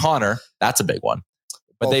names both Connor, that's a big one,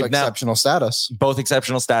 but both they've exceptional status. Both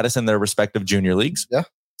exceptional status in their respective junior leagues. Yeah.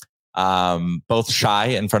 Both shy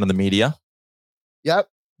in front of the media. Yep.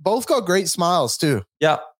 Both got great smiles too.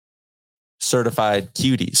 Yep. Certified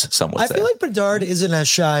cuties, some would say. I feel like Bedard isn't as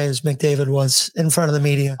shy as McDavid was in front of the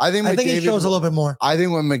media. I think he shows a little bit more. I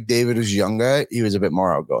think when McDavid was younger, he was a bit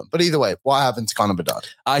more outgoing. But either way, what happened to Connor Bedard?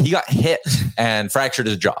 He got hit and fractured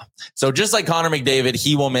his jaw. So just like Connor McDavid,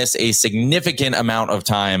 he will miss a significant amount of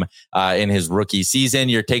time in his rookie season.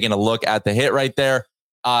 You're taking a look at the hit right there.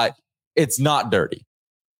 It's not dirty.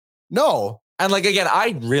 No. And like, again,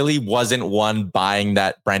 I really wasn't one buying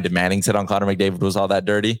that Brandon Manning's hit on Connor McDavid was all that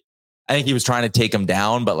dirty. I think he was trying to take him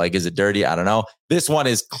down, but like, is it dirty? I don't know. This one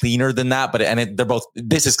is cleaner than that, but they're both,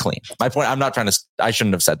 this is clean. My point, I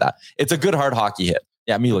shouldn't have said that. It's a good hard hockey hit.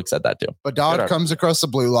 Yeah, Mulick said that too. Bedard comes across the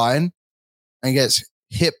blue line and gets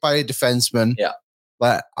hit by a defenseman. Yeah.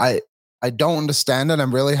 But I don't understand it.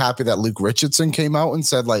 I'm really happy that Luke Richardson came out and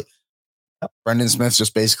said like, Brendan Smith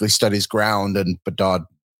just basically stood his ground and Bedard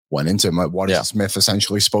went into him. Like, what is Smith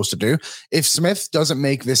essentially supposed to do? If Smith doesn't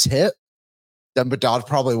make this hit, then Bedard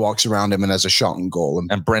probably walks around him and has a shot and goal.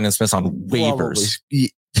 And Brendan Smith's on waivers.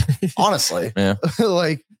 Honestly,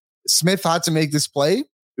 like Smith had to make this play.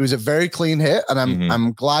 It was a very clean hit, and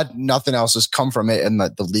I'm glad nothing else has come from it, and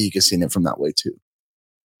that the league has seen it from that way too.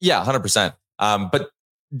 Yeah, 100%. But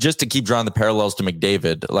just to keep drawing the parallels to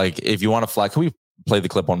McDavid, like if you want to fly, can we play the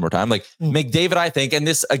clip one more time? Like McDavid, I think, and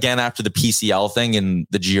this again after the PCL thing and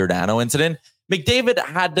the Giordano incident, McDavid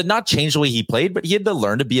had to not change the way he played, but he had to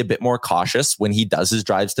learn to be a bit more cautious when he does his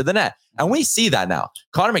drives to the net. And we see that now.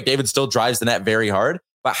 Connor McDavid still drives the net very hard,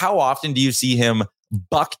 but how often do you see him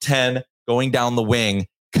buck 10 going down the wing,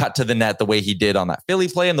 cut to the net the way he did on that Philly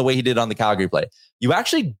play and the way he did on the Calgary play? You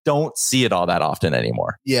actually don't see it all that often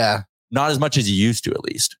anymore. Yeah. Not as much as you used to, at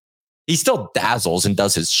least. He still dazzles and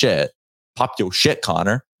does his shit. Pop your shit,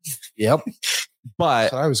 Connor. Yep. But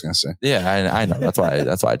that's what I was going to say. Yeah, I know. That's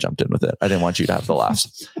why I jumped in with it. I didn't want you to have the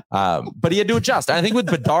laughs. But he had to adjust. And I think with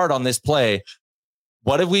Bedard on this play,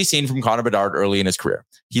 what have we seen from Connor Bedard early in his career?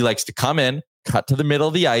 He likes to come in, cut to the middle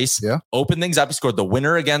of the ice, open things up. He scored the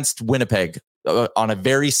winner against Winnipeg on a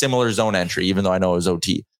very similar zone entry, even though I know it was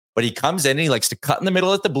OT. But he comes in and he likes to cut in the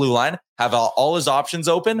middle at the blue line, have all his options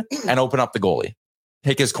open, and open up the goalie.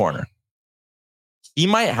 Take his corner. He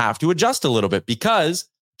might have to adjust a little bit because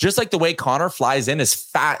just like the way Connor flew in as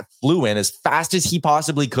fast as he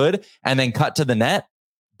possibly could and then cut to the net,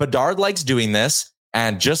 Bedard likes doing this.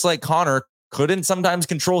 And just like Connor couldn't sometimes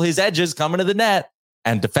control his edges coming to the net,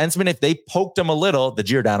 and defensemen, if they poked him a little, the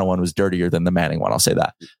Giordano one was dirtier than the Manning one. I'll say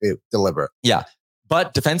that. Deliberate. Yeah.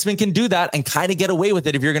 But defensemen can do that and kind of get away with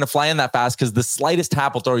it if you're going to fly in that fast because the slightest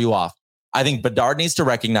tap will throw you off. I think Bedard needs to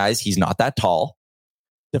recognize he's not that tall.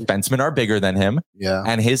 Defensemen are bigger than him. Yeah.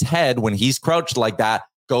 And his head, when he's crouched like that,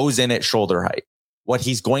 goes in at shoulder height. What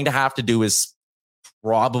he's going to have to do is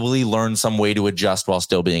probably learn some way to adjust while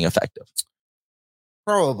still being effective.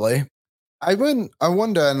 Probably. I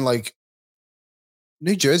wonder, and like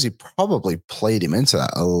New Jersey probably played him into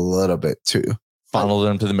that a little bit too. Funneled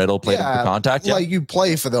him to the middle, played him for contact. Yeah. Like you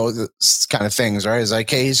play for those kind of things, right? It's like,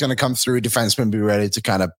 hey, he's going to come through, defenseman be ready to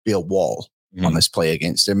kind of be a wall on this play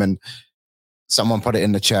against him. And someone put it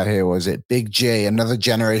in the chat here. Was it Big J, another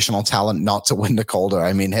generational talent not to win the Calder?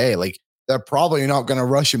 I mean, hey, like they're probably not going to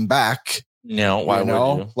rush him back. No, why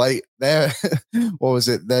would you? Like what was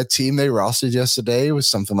it? Their team they rostered yesterday was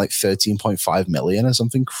something like 13.5 million or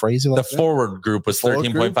something crazy like that. The forward group was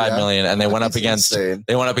 13.5 million, and they went up against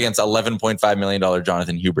 $11.5 million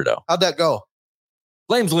Jonathan Huberdeau. How'd that go?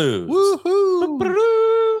 Flames lose.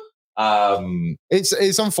 Woohoo!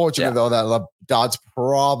 It's unfortunate though that Dodd's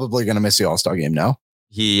probably going to miss the All-Star game now.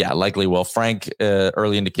 He likely will. Frank,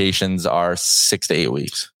 early indications are 6 to 8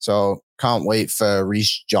 weeks. So can't wait for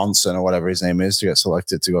Reese Johnson or whatever his name is to get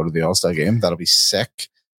selected to go to the All-Star game. That'll be sick.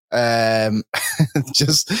 It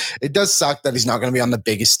does suck that he's not going to be on the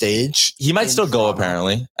biggest stage. He might still go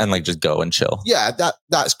apparently and like just go and chill. Yeah,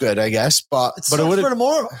 that's good, I guess. But it would for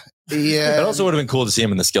tomorrow. Yeah, it also would have been cool to see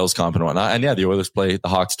him in the skills comp and whatnot. And yeah, the Oilers play the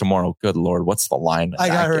Hawks tomorrow. Good Lord, what's the line? I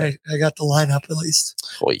got it right. I got the lineup at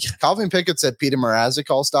least. Oy. Calvin Pickett said Peter Mrazek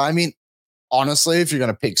All-Star. I mean, honestly, if you're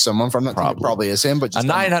going to pick someone from that team, it probably is him. But just a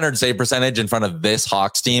 900 save percentage in front of this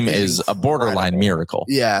Hawks team is a borderline miracle.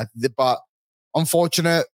 Yeah, but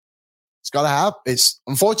unfortunate. It's got to happen.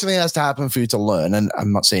 Unfortunately, it has to happen for you to learn. And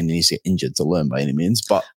I'm not saying you need to get injured to learn by any means,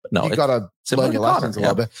 but no, you got to learn your lessons a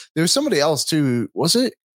little bit. There was somebody else too. Was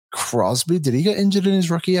it Crosby? Did he get injured in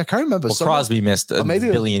his rookie? I can't remember. Well, Crosby missed a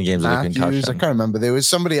billion games with a concussion. I can't remember. There was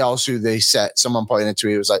somebody else who they set. Someone pointed it to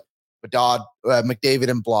me. It was like Bedard,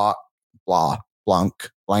 McDavid, and blank.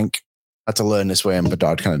 Had to learn this way, and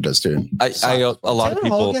Bedard kind of does too. A lot of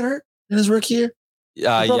people get hurt in his rookie year.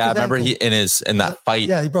 Yeah, remember he in that fight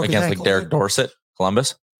against like Derek Dorsett,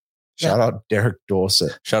 Columbus. Shout out Derek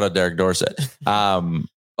Dorsett.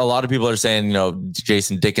 A lot of people are saying,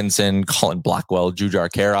 Jason Dickinson, Colin Blackwell, Jujhar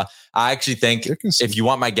Khaira. I actually think if you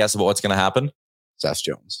want my guess about what's going to happen, Seth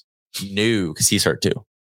Jones. No, because he's hurt too.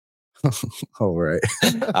 Oh, right.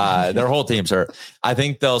 Their whole team's hurt. I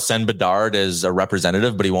think they'll send Bedard as a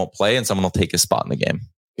representative, but he won't play, and someone will take his spot in the game.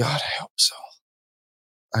 God, I hope so.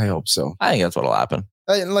 I think that's what'll happen.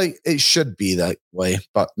 Like it should be that way,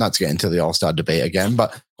 but not to get into the All-Star debate again.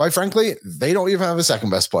 But quite frankly, they don't even have a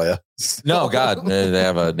second best player. No, God, they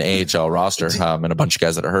have an AHL roster and a bunch of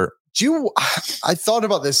guys that are hurt. I thought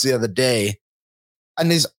about this the other day, and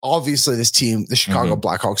there's obviously this team, the Chicago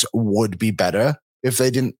Blackhawks, would be better if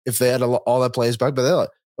they had all their players back. But they're like,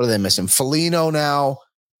 what are they missing? Foligno now,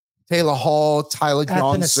 Taylor Hall, Tyler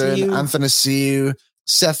Johnson, Anthony Ciu,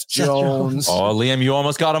 Seth Jones. Oh, Liam, you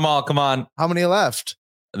almost got them all. Come on. How many are left?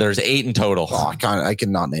 There's 8 in total. Oh, I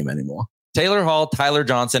cannot name anymore. Taylor Hall, Tyler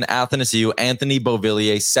Johnson, Athanasiou, Anthony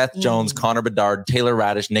Beauvillier, Seth Jones, Connor Bedard, Taylor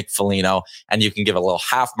Radish, Nick Foligno, and you can give a little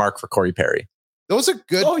half mark for Corey Perry. Those are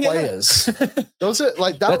good players. Those are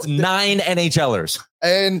like that. That's 9 NHLers.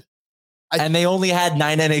 And they only had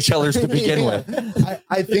 9 NHLers to begin with.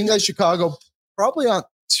 I think that Chicago probably aren't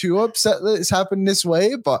too upset that it's happened this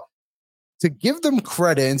way, but to give them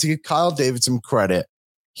credit and to give Kyle Davidson credit,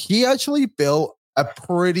 he actually built a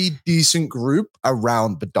pretty decent group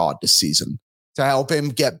around Bedard this season to help him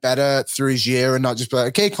get better through his year and not just be like,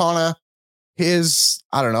 okay, Connor, here's,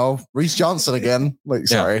 I don't know, Reese Johnson again. Like,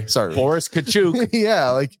 sorry. Boris Kachuk. Yeah,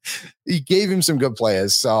 like he gave him some good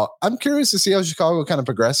players. So I'm curious to see how Chicago kind of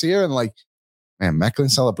progress here. And like, man, Macklin,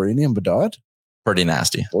 Celebrini, and Bedard. Pretty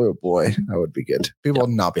nasty. Boy, oh boy, that would be good. People would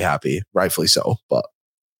not be happy, rightfully so, but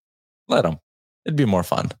let them. It'd be more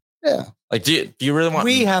fun. Yeah. Like, do you really want...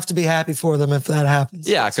 We have to be happy for them if that happens.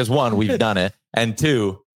 Yeah, because 1, we've done it. And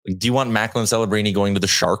 2, do you want Macklin Celebrini going to the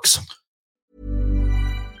Sharks?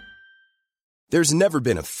 There's never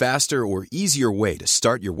been a faster or easier way to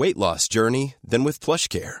start your weight loss journey than with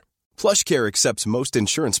PlushCare. PlushCare accepts most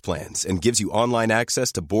insurance plans and gives you online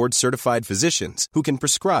access to board-certified physicians who can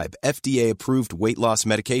prescribe FDA-approved weight loss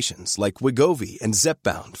medications like Wegovy and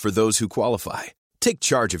Zepbound for those who qualify. Take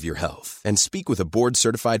charge of your health and speak with a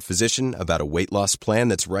board-certified physician about a weight loss plan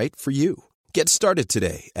that's right for you. Get started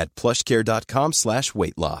today at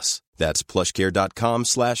plushcare.com/weight loss. That's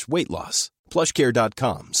plushcare.com/weight loss.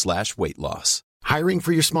 plushcare.com/weight loss. Hiring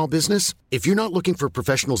for your small business? If you're not looking for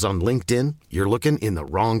professionals on LinkedIn, you're looking in the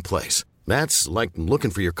wrong place. That's like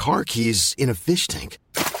looking for your car keys in a fish tank.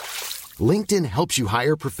 LinkedIn helps you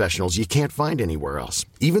hire professionals you can't find anywhere else,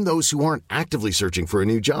 even those who aren't actively searching for a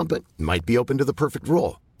new job but might be open to the perfect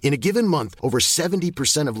role. In a given month, over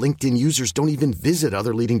 70% of LinkedIn users don't even visit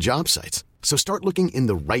other leading job sites. So start looking in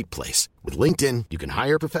the right place. With LinkedIn, you can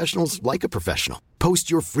hire professionals like a professional.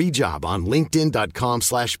 Post your free job on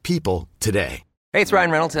linkedin.com/people today. Hey, it's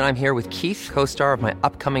Ryan Reynolds, and I'm here with Keith, co-star of my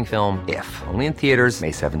upcoming film, If, only in theaters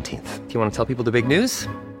May 17th. Do you want to tell people the big news?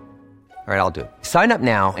 All right, I'll do it. Sign up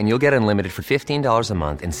now and you'll get unlimited for $15 a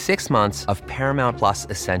month and 6 months of Paramount Plus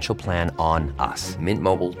Essential Plan on us.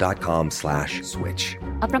 MintMobile.com/switch.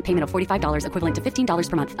 Upfront payment of $45 equivalent to $15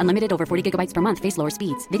 per month. Unlimited over 40 gigabytes per month. Face lower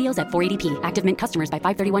speeds. Videos at 480p. Active Mint customers by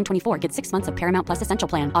 531.24 get 6 months of Paramount Plus Essential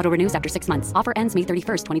Plan. Auto renews after 6 months. Offer ends May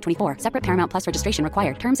 31st, 2024. Separate Paramount Plus registration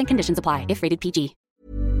required. Terms and conditions apply if rated PG.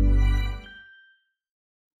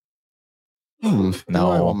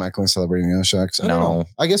 No, I want Macklin celebrating the Sharks. No,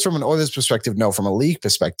 I guess from an Oilers perspective, no. From a league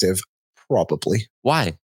perspective, probably.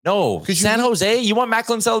 Why? No, San Jose. You want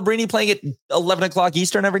Macklin Celebrini playing at 11 o'clock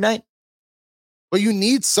Eastern every night? But you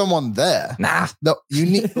need someone there. Nah, no, you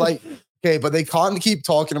need like okay, but they can't keep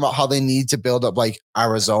talking about how they need to build up like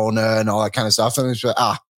Arizona and all that kind of stuff. And it's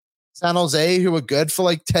like, San Jose, who were good for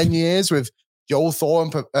like 10 years with Joel Thor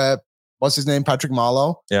and what's his name? Patrick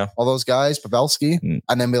Marleau. Yeah. All those guys, Pavelski.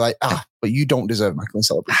 And then be like, but you don't deserve Macklin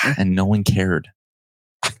Celebration. And no one cared.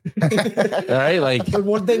 All right. Like, but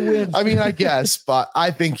what they win? I mean, I guess, but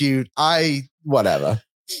I think whatever.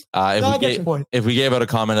 If we gave out a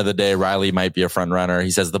comment of the day, Riley might be a front runner.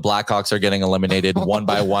 He says the Blackhawks are getting eliminated one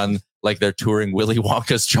by one, like they're touring Willy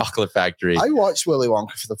Wonka's Chocolate Factory. I watched Willy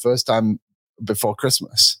Wonka for the first time before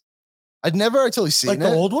Christmas. I'd never actually seen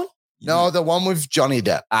the old one? No, the one with Johnny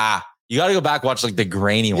Depp. You got to go back watch like the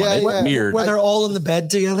grainy one. It's weird. Where they're all in the bed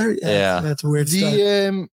together. Yeah. That's weird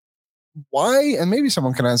stuff. Why, and maybe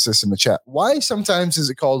someone can answer this in the chat, why sometimes is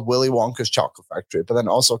it called Willy Wonka's Chocolate Factory, but then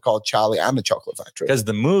also called Charlie and the Chocolate Factory? Because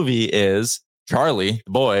the movie is Charlie,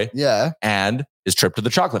 the boy, and his trip to the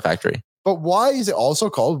chocolate factory. But why is it also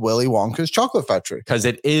called Willy Wonka's Chocolate Factory? Because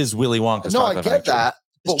it is Willy Wonka's chocolate factory. No, I get that.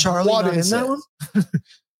 But is Charlie what not is in that one?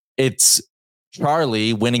 It's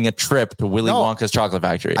Charlie winning a trip to Willy Wonka's Chocolate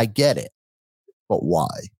Factory. I get it. But why?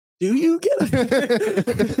 Do you get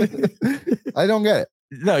it? I don't get it.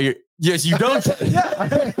 No, yes, you don't. I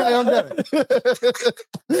don't get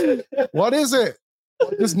it. What is it?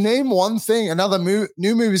 Just name one thing. Another new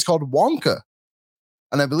movie is called Wonka.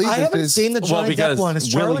 And I believe I haven't seen the Johnny Depp one.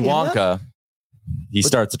 Is Willy Wonka, he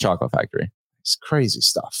starts a chocolate factory. It's crazy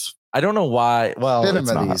stuff. I don't know why. Well,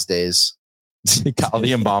 cinema these days. Kyle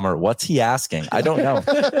the Embalmer. What's he asking? I don't know.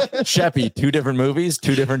 Sheppy, 2 different movies,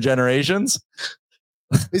 2 different generations.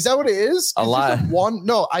 Is that what it is? A lot. One.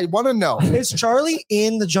 No, I want to know. Is Charlie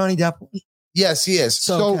in the Johnny Depp one? Yes, he is.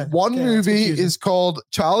 So one movie is called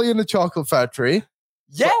Charlie and the Chocolate Factory.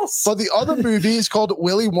 Yes. But the other movie is called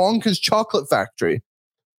Willy Wonka's Chocolate Factory.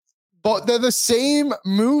 But they're the same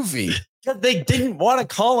movie. Because they didn't want to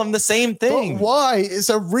call them the same thing. But why? It's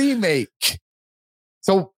a remake.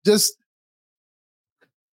 So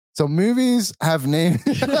movies have names.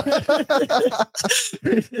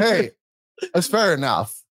 Hey, that's fair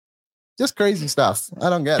enough. Just crazy stuff. I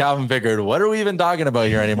don't get it. Calvin figured, what are we even talking about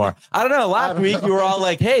here anymore? I don't know. Last week you were all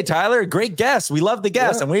like, hey, Tyler, great guest. We love the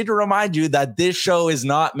guest. Yeah. And we need to remind you that this show is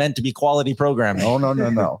not meant to be quality programming.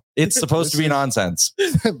 No. It's supposed to be nonsense.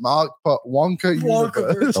 Mark put Wonka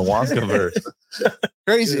universe. The Wonkaverse.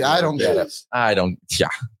 Crazy. I don't get it. Yeah.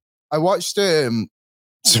 I watched Sicario,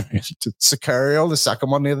 the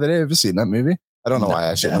second one the other day. Have you seen that movie? I don't know why.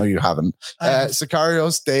 Actually, no, you haven't.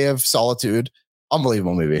 Sicario's Day of Solitude.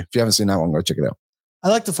 Unbelievable movie. If you haven't seen that one, go check it out. I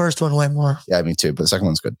like the first one way more. Yeah, me too. But the second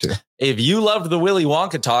one's good too. If you loved the Willy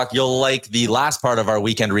Wonka talk, you'll like the last part of our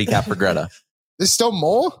weekend recap for Greta. There's still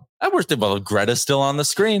more? Greta's still on the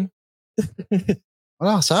screen. What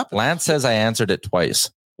else happened? Lance says I answered it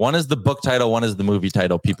twice. One is the book title, one is the movie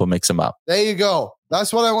title. People mix them up. There you go.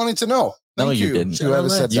 That's what I wanted to know. No, Thank you didn't. Whoever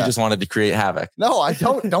said You that. just wanted to create havoc. No, I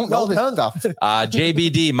don't know this stuff.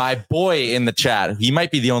 JBD, my boy in the chat, he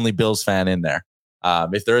might be the only Bills fan in there.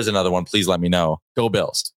 If there is another one, please let me know. Go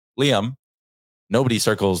Bills. Liam, nobody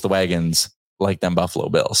circles the wagons like them Buffalo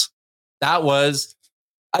Bills. That was,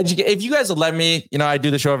 if you guys would let me, I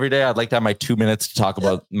do the show every day. I'd like to have my 2 minutes to talk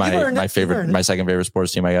about my second favorite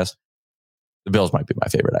sports team, I guess. The Bills might be my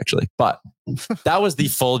favorite, actually. But that was the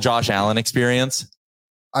full Josh Allen experience.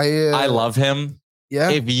 I love him.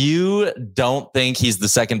 Yeah. If you don't think he's the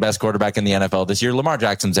second best quarterback in the NFL this year, Lamar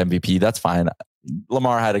Jackson's MVP. That's fine.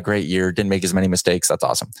 Lamar had a great year. Didn't make as many mistakes. That's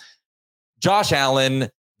awesome. Josh Allen,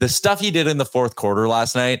 the stuff he did in the fourth quarter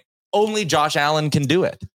last night, only Josh Allen can do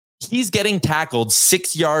it. He's getting tackled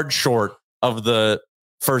 6 yards short of the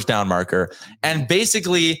first down marker and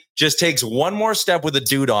basically just takes one more step with a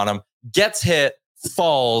dude on him, gets hit,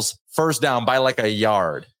 falls, first down by like a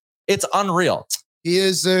yard. It's unreal. He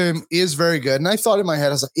is very good. And I thought in my head,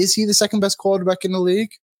 I was like, is he the second best quarterback in the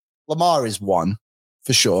league? Lamar is one,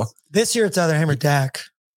 for sure. This year it's either him or Dak.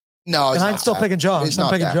 No, and I'm still picking Josh.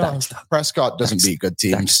 I'm picking Josh. Prescott doesn't beat good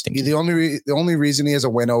teams. The only reason he has a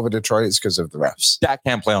win over Detroit is because of the refs. Dak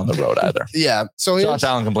can't play on the road either. Yeah. So Josh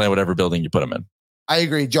Allen can play in whatever building you put him in. I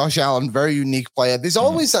agree. Josh Allen, very unique player. There's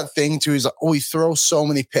always that thing too. He's like, he throws so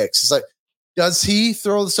many picks. It's like, does he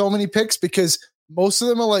throw so many picks? Because most of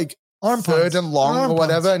them are like third and long or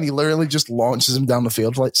whatever, and he literally just launches him down the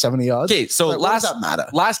field for like 70 yards. Okay, so what does that matter?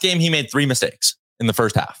 Last game, he made 3 mistakes in the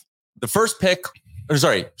first half. The first pick,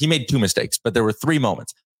 he made 2 mistakes, but there were 3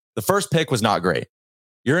 moments. The first pick was not great.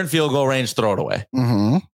 You're in field goal range, throw it away.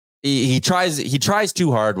 Mm-hmm. He tries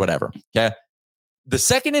too hard, whatever. Okay. The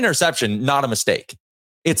second interception, not a mistake.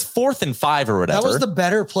 It's 4th and 5 or whatever. That was the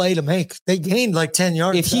better play to make. They gained like 10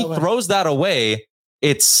 yards. If he throws that away,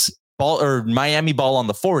 it's Miami ball on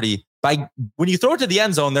the 40. When you throw it to the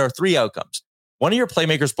end zone, there are 3 outcomes. One of your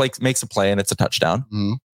playmakers makes a play and it's a touchdown.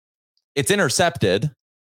 Mm-hmm. It's intercepted,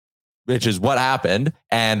 which is what happened.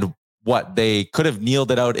 And what they could have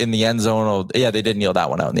kneeled it out in the end zone. Yeah, they did kneel that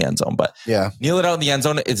one out in the end zone, but kneel it out in the end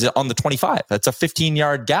zone is on the 25. That's a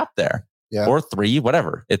 15-yard gap there. Yeah. Or 3,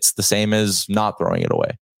 whatever. It's the same as not throwing it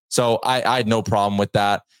away. So I had no problem with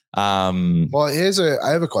that. Well,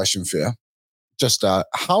 I have a question for you. Just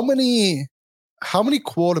how many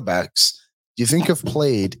quarterbacks do you think have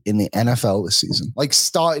played in the NFL this season? Like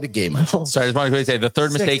started a game. Sorry, I just wanted to say the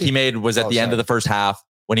third mistake he made was at the end of the first half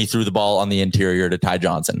when he threw the ball on the interior to Ty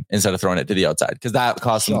Johnson instead of throwing it to the outside, because that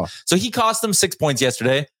cost him. So he cost them 6 points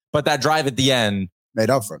yesterday, but that drive at the end made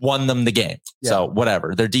up for it. Won them the game. Yeah. So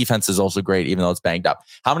whatever. Their defense is also great, even though it's banged up.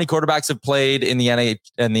 How many quarterbacks have played in the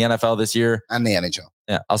NFL this year? And the NHL.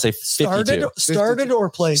 Yeah, I'll say 52. Started or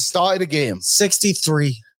played? Started a game.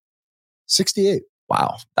 63. 68.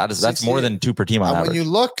 Wow. That's more than 2 per team on average. When you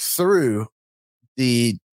look through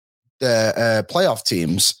the playoff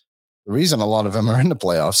teams, the reason a lot of them are in the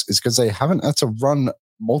playoffs is because they haven't had to run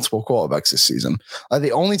multiple quarterbacks this season.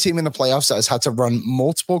 The only team in the playoffs that has had to run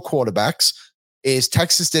multiple quarterbacks is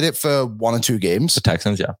Texas. Did it for 1 or 2 games. The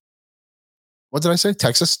Texans, yeah. What did I say?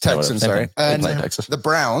 Texans, sorry. And Texas. The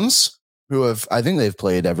Browns, I think they've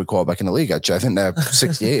played every quarterback in the league, actually. I think they're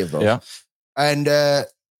 68 of them. Yeah. And the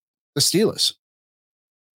Steelers.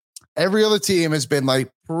 Every other team has been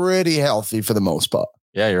like pretty healthy for the most part.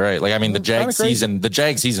 Yeah, you're right. Like, I mean, the Jag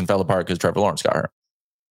season fell apart because Trevor Lawrence got hurt.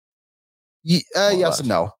 Yes and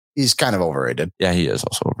no. He's kind of overrated. Yeah, he is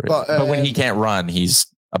also overrated. But when he can't run, he's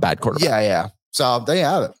a bad quarterback. Yeah. So they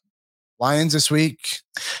have it. Lions this week.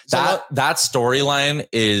 That storyline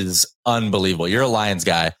is unbelievable. You're a Lions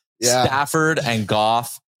guy. Yeah. Stafford and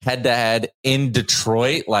Goff head to head in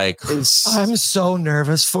Detroit. Like, I'm so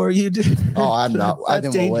nervous for you, dude. Oh, I'm not. I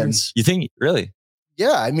think we'll win. You think really?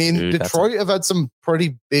 Yeah, I mean, Dude, Detroit have had some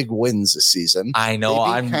pretty big wins this season. I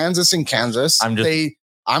know. They beat Kansas in Kansas.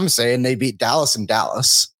 I'm saying they beat Dallas in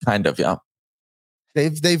Dallas. Kind of, yeah.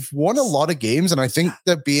 They've won a lot of games, and I think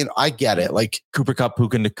I get it. Like Cooper Kupp,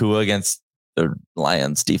 Puka Nacua against the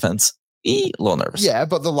Lions defense. A little nervous. Yeah,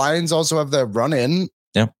 but the Lions also have their run-in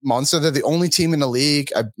monster. They're the only team in the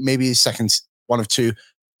league, maybe second, one of two,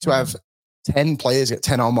 to have 10 players get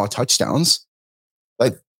 10 or more touchdowns.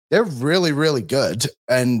 Like, they're really, really good.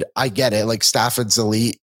 And I get it. Like, Stafford's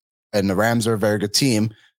elite, and the Rams are a very good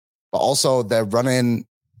team. But also, they're running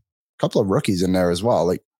a couple of rookies in there as well.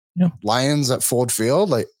 Like, Lions at Ford Field.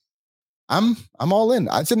 Like, I'm all in.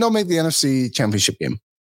 I think they'll make the NFC Championship game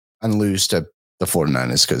and lose to the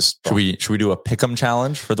 49ers because should we do a pick'em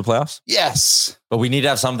challenge for the playoffs? Yes. But we need to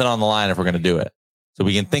have something on the line if we're going to do it. So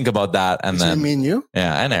we can think about that. And then me and you?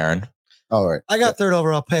 Yeah. And Aaron. All right. I got third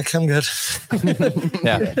overall pick. I'm good.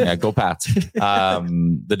 Yeah. Go Pats.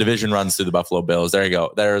 The division runs through the Buffalo Bills. There you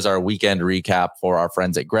go. There's our weekend recap for our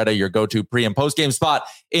friends at Greta, your go-to pre and post game spot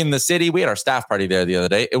in the city. We had our staff party there the other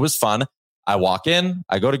day. It was fun. I walk in,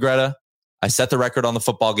 I go to Greta, I set the record on the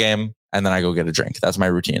football game, and then I go get a drink. That's my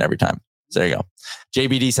routine every time. So there you go.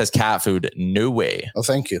 JBD says cat food. No way. Oh,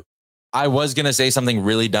 thank you. I was going to say something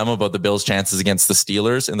really dumb about the Bills' chances against the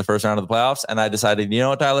Steelers in the first round of the playoffs. And I decided, you know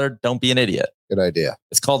what, Tyler? Don't be an idiot. Good idea.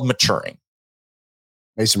 It's called maturing.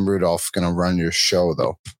 Mason Rudolph going to run your show,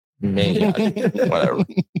 though. Maybe. Whatever.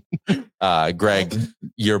 Greg,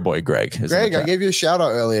 your boy Greg. Greg, I gave you a shout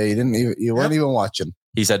out earlier. You weren't even watching.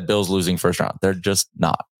 He said Bills losing first round. They're just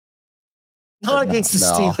not. Not against the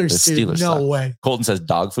Steelers. The Steelers no suck. way. Colton says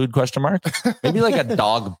dog food ? Maybe like a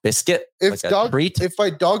dog biscuit. If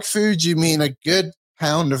by dog food you mean a good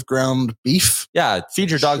pound of ground beef,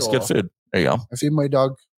 feed your dogs good food. There you go. I feed my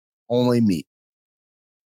dog only meat.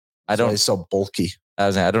 It's so bulky.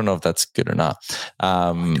 I don't know if that's good or not.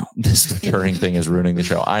 This maturing thing is ruining the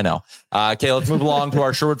show. I know. Okay, let's move along to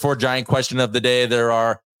our Sherwood Ford Giant question of the day. There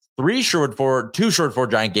are two Sherwood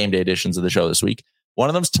Ford Giant game day editions of the show this week. One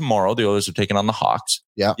of them's tomorrow. The Oilers are taking on the Hawks.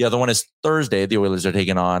 Yeah. The other one is Thursday. The Oilers are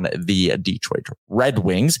taking on the Detroit Red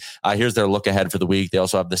Wings. Here's their look ahead for the week. They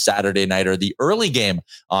also have the Saturday nighter, the early game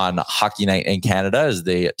on Hockey Night in Canada as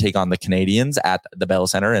they take on the Canadiens at the Bell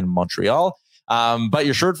Center in Montreal. But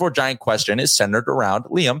your Sherwood Ford Giant question is centered around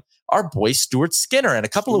Liam, our boy Stuart Skinner. And a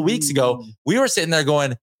couple of weeks ago, we were sitting there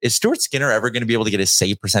going, is Stuart Skinner ever going to be able to get his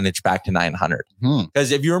save percentage back to 900?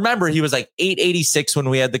 Because if you remember, he was like 886 when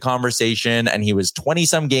we had the conversation, and he was 20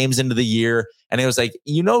 some games into the year. And it was like,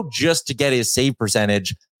 just to get his save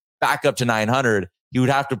percentage back up to 900, he would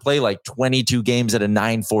have to play like 22 games at a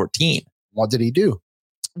 914. What did he do?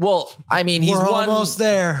 Well, I mean, we're almost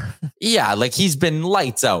there. Yeah, like he's been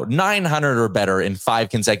lights out, 900 or better in 5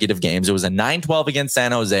 consecutive games. It was a 912 against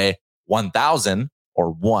San Jose, 1,000 or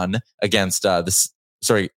 1 against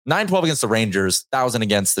 912 against the Rangers, 1,000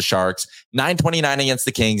 against the Sharks, 929 against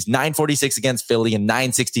the Kings, 946 against Philly, and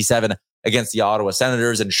 967 against the Ottawa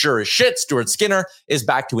Senators. And sure as shit, Stuart Skinner is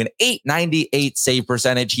back to an 898 save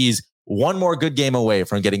percentage. He's one more good game away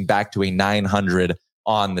from getting back to a 900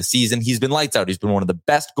 on the season. He's been lights out. He's been one of the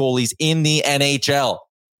best goalies in the NHL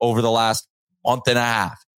over the last month and a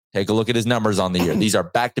half. Take a look at his numbers on the year. These are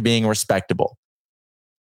back to being respectable.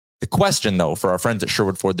 The question, though, for our friends at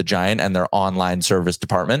Sherwood Ford the Giant and their online service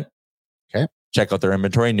department, check out their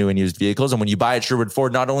inventory, new and used vehicles. And when you buy at Sherwood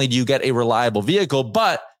Ford, not only do you get a reliable vehicle,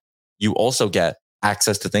 but you also get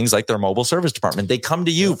access to things like their mobile service department. They come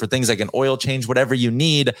to you for things like an oil change, whatever you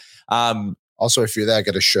need. Also, if you're there,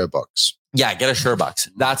 get a SureBucks. Yeah, get a SureBucks.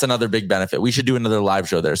 That's another big benefit. We should do another live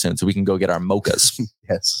show there soon so we can go get our mochas.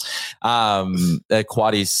 Yes.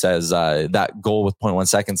 Quaddy says that goal with 0.1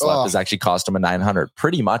 seconds left has actually cost him a 900.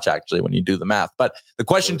 Pretty much, actually, when you do the math. But the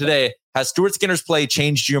question today, has Stuart Skinner's play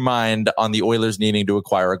changed your mind on the Oilers needing to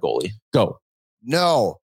acquire a goalie? Go.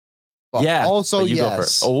 No. But also, you yes. go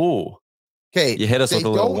first. Oh. Okay. You hit us with a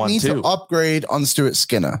little 1-2. They don't need to upgrade on Stuart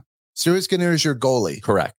Skinner. Stuart Skinner is your goalie.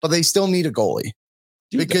 Correct. But they still need a goalie.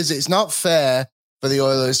 Because it's not fair for the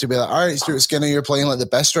Oilers to be like, all right, Stuart Skinner, you're playing like the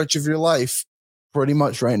best stretch of your life pretty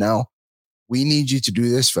much right now. We need you to do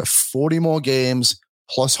this for 40 more games,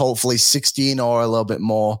 plus hopefully 16 or a little bit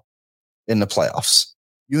more in the playoffs.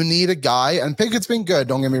 You need a guy, and Pickett's been good,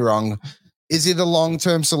 don't get me wrong. Is it a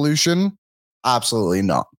long-term solution? Absolutely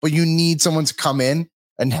not. But you need someone to come in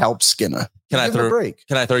and help Skinner. Can I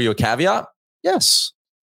throw you a caveat? Yes.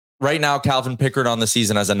 Right now, Calvin Pickard on the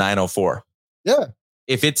season has a 904. Yeah.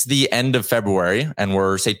 If it's the end of February and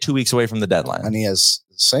we're, say, 2 weeks away from the deadline. And he has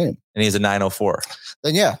the same. And he has a 904.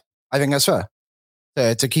 Then, yeah, I think that's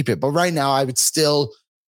fair to keep it. But right now, I would still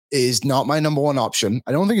is not my number one option.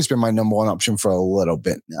 I don't think it's been my number one option for a little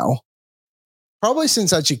bit now. Probably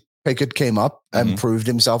since actually Pickett came up and proved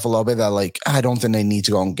himself a little bit, that like, I don't think they need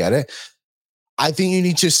to go and get it. I think you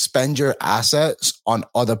need to spend your assets on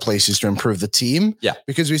other places to improve the team. Yeah.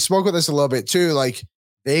 Because we spoke about this a little bit too. Like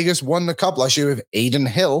Vegas won the cup last year with Aiden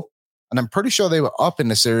Hill. And I'm pretty sure they were up in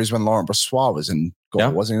the series when Laurent Brossoit was in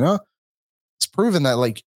goal, wasn't he? No? It's proven that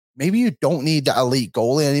like maybe you don't need the elite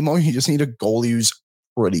goalie anymore. You just need a goalie who's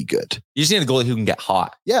pretty good. You just need a goalie who can get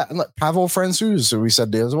hot. Yeah. And like Pavel Francouz, we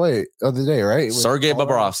said the other day, right? Sergei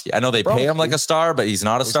Bobrovsky. I know they pay him like a star, but he's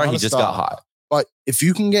not a star. He just got hot. But if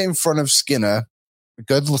you can get in front of Skinner, a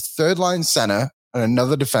good third line center, and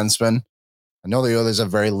another defenseman, I know the others are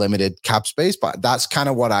very limited cap space, but that's kind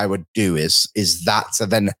of what I would do is that to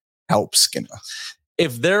then help Skinner.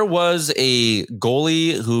 If there was a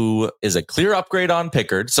goalie who is a clear upgrade on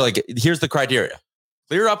Pickard, so like here's the criteria: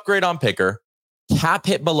 clear upgrade on Pickard, cap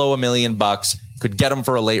hit below $1 million, could get him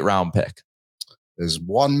for a late round pick. There's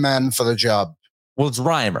one man for the job. Well, it's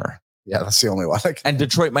Reimer. Yeah, that's the only one. And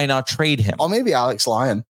Detroit might not trade him. Or maybe Alex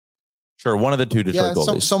Lyon. Sure, one of the two Detroit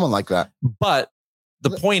goalies. Someone like that. But the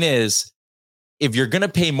point is, if you're going to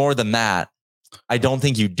pay more than that, I don't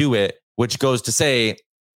think you do it, which goes to say,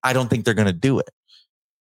 I don't think they're going to do it.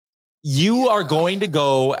 You are going to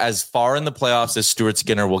go as far in the playoffs as Stuart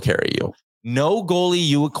Skinner will carry you. No goalie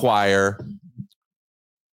you acquire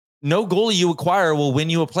will win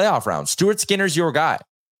you a playoff round. Stuart Skinner's your guy.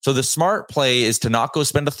 So the smart play is to not go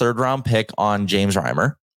spend a third round pick on James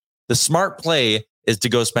Reimer. The smart play is to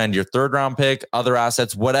go spend your third round pick, other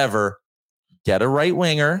assets, whatever, get a right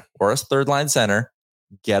winger or a third line center,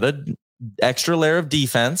 get an extra layer of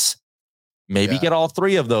defense, maybe get all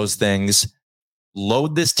three of those things,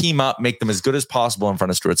 load this team up, make them as good as possible in front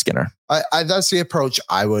of Stuart Skinner. That's the approach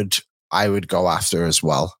I would go after as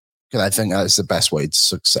well. Because I think that's the best way to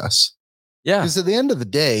success. Yeah. Because at the end of the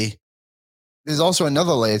day, there's also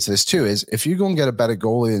another layer to this too, is if you go and get a better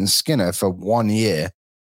goalie than Skinner for 1 year,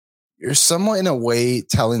 you're somewhat in a way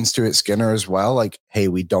telling Stuart Skinner as well, like, hey,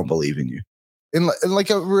 we don't believe in you. In like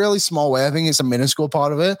a really small way. I think it's a minuscule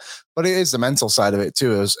part of it, but it is the mental side of it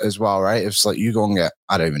too as well, right? If it's like you go and get,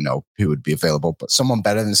 I don't even know who would be available, but someone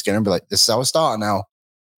better than Skinner and be like, this is our starter now.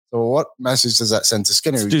 So what message does that send to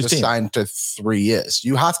Skinner? Who just signed to 3 years.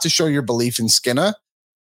 You have to show your belief in Skinner.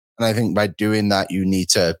 And I think by doing that, you need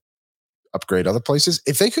to upgrade other places.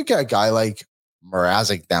 If they could get a guy like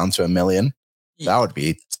Mrazek down to $1 million, that would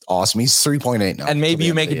be awesome. He's 3.8 now. And maybe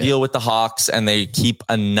you make a deal with the Hawks and they keep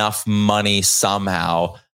enough money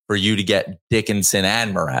somehow for you to get Dickinson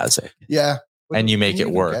and Mrazek. Yeah. And you make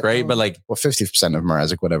it work, right? But like, well, 50% of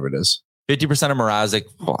Mrazek, whatever it is. 50% of Mrazek.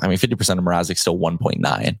 Well, I mean, 50% of Mrazek still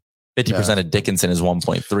 1.9. 50% of Dickinson is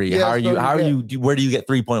 1.3. Yeah, where do you get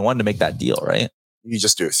 3.1 to make that deal, right? You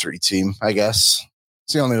just do a 3-team, I guess.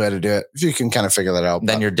 It's the only way to do it. If you can kind of figure that out.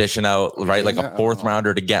 Then you're dishing out, right? Like a fourth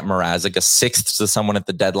rounder to get Mrazek, a sixth to someone at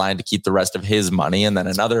the deadline to keep the rest of his money, and then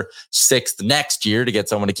another sixth next year to get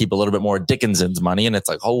someone to keep a little bit more Dickinson's money. And it's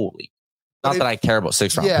like, holy, not that I care about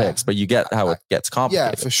 6th round picks, but you get how it gets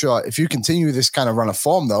complicated. Yeah, for sure. If you continue this kind of run of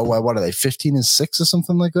form though, what are they, 15-6 or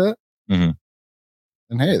something like that? Mm-hmm.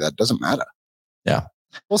 And hey, that doesn't matter. Yeah.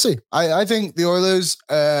 We'll see. I think the Oilers,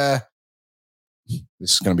 this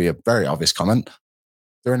is going to be a very obvious comment.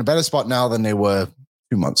 They're in a better spot now than they were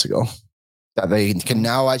 2 months ago. That they can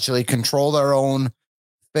now actually control their own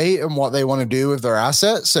fate and what they want to do with their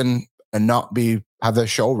assets and not have their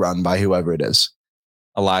show run by whoever it is.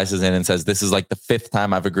 Elias is in and says, this is like the 5th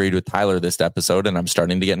time I've agreed with Tyler this episode, and I'm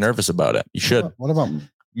starting to get nervous about it. You should. What about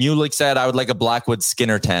Mulick said, I would like a Blackwood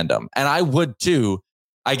Skinner tandem. And I would too.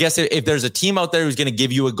 I guess if there's a team out there who's going to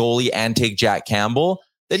give you a goalie and take Jack Campbell,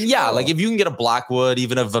 then yeah, like if you can get a Blackwood,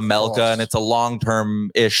 even a Vamelka, and it's a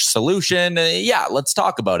long-term-ish solution, let's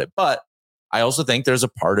talk about it. But I also think there's a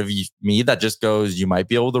part of me that just goes, you might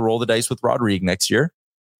be able to roll the dice with Rodrigue next year.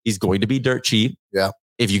 He's going to be dirt cheap. Yeah.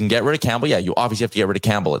 If you can get rid of Campbell, you obviously have to get rid of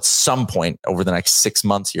Campbell at some point over the next 6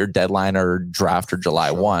 months here, deadline or draft or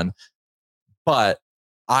July 1. But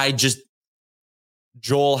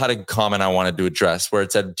Joel had a comment I wanted to address where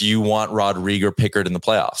it said, do you want Rodrigue or Pickard in the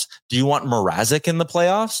playoffs? Do you want Mrazek in the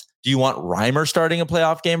playoffs? Do you want Reimer starting a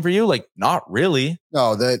playoff game for you? Like, not really.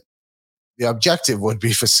 No, the objective would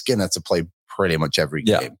be for Skinner to play pretty much every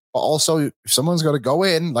game. But also, if someone's got to go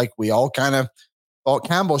in, like we all kind of thought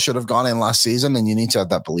Campbell should have gone in last season, and you need to have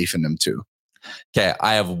that belief in him too. Okay,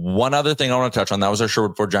 I have one other thing I want to touch on. That was our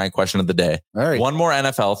Sherwood Ford Giant question of the day. All right. One more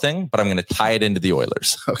NFL thing, but I'm going to tie it into the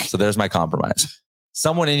Oilers. Okay. So there's my compromise.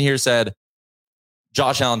 Someone in here said,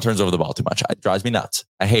 Josh Allen turns over the ball too much. It drives me nuts.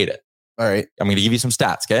 I hate it. All right. I'm going to give you some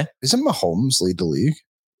stats, okay? Isn't Mahomes lead the league?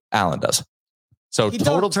 Allen does. So He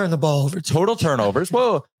total don't turn the ball over. total turnovers.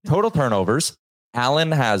 Whoa, total turnovers.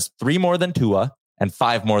 Allen has 3 more than Tua and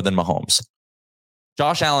 5 more than Mahomes.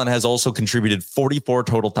 Josh Allen has also contributed 44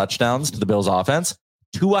 total touchdowns to the Bills offense.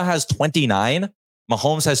 Tua has 29.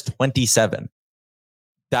 Mahomes has 27.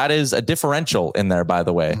 That is a differential in there, by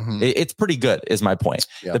the way. It's pretty good, is my point.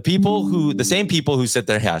 Yeah. The same people who sit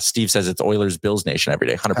there, yeah, Steve says it's Oilers Bills Nation every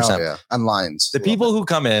day, 100%. Hell yeah. And Lions. The people who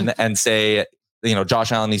come in and say,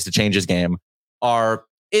 Josh Allen needs to change his game are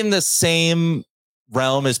in the same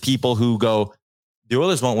realm as people who go, the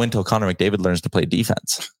Oilers won't win until Connor McDavid learns to play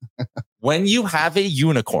defense. When you have a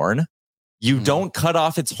unicorn, you don't cut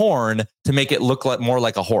off its horn to make it look more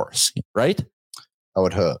like a horse, right? That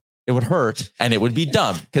would hurt. It would hurt and it would be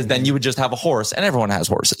dumb because then you would just have a horse and everyone has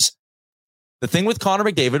horses. The thing with Connor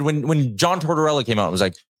McDavid, when John Tortorella came out, it was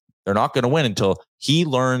like, they're not going to win until he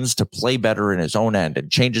learns to play better in his own end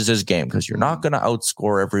and changes his game because you're not going to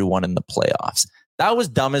outscore everyone in the playoffs. That was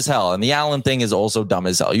dumb as hell. And the Allen thing is also dumb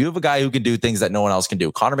as hell. You have a guy who can do things that no one else can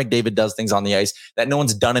do. Connor McDavid does things on the ice that no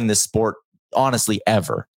one's done in this sport, honestly,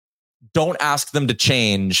 ever. Don't ask them to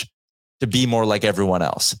change to be more like everyone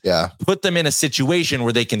else. Yeah. Put them in a situation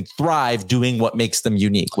where they can thrive doing what makes them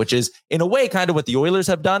unique, which is in a way kind of what the Oilers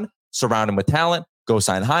have done. Surround them with talent, go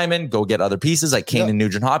sign Hyman, go get other pieces like Kane and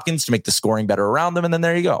Nugent Hopkins to make the scoring better around them. And then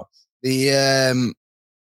there you go. The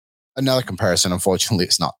another comparison, unfortunately,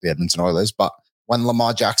 it's not the Edmonton Oilers, but when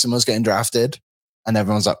Lamar Jackson was getting drafted and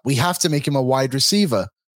everyone's like, we have to make him a wide receiver.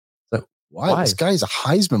 Why? This guy's a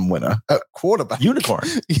Heisman winner at quarterback. Unicorn.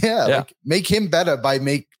 Yeah. Like, make him better by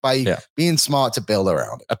being smart to build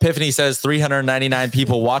around it. Epiphany says 399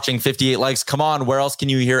 people watching, 58 likes. Come on. Where else can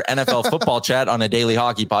you hear NFL football chat on a daily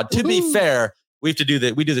hockey pod? To be fair, we do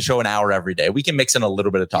the show an hour every day. We can mix in a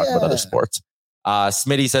little bit of talk about other sports.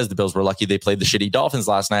 Smitty says the Bills were lucky they played the shitty Dolphins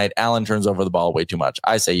last night. Allen turns over the ball way too much.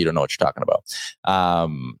 I say you don't know what you're talking about.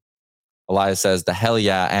 Elias says the hell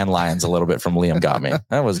yeah and Lions a little bit from Liam got me.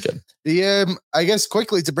 That was good. I guess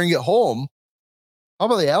quickly to bring it home, how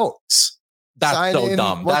about the Elks? That's so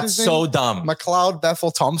dumb. That's so dumb. McLeod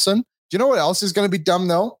Bethel Thompson. Do you know what else is going to be dumb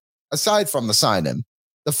though? Aside from the sign-in,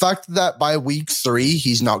 the fact that by week 3,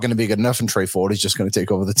 he's not going to be good enough and Trey Ford is just going to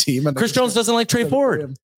take over the team. And Chris Jones doesn't like Trey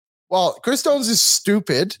Ford. Well, Chris Jones is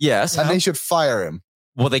stupid. Yes. And they should fire him.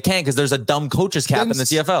 Well, they can't because there's a dumb coaches cap in the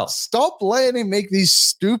CFL. Stop letting him make these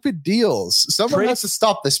stupid deals. Someone has to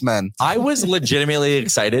stop this man. I was legitimately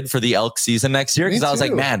excited for the Elk season next year because I was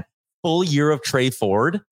like, man, full year of Trey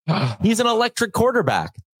Ford. He's an electric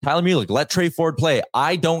quarterback. Tyler Mulick, let Trey Ford play.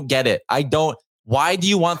 I don't get it. Why do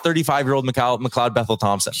you want 35-year-old McLeod Bethel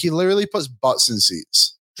Thompson? He literally puts butts in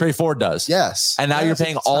seats. Trey Ford does. Yes. And now you're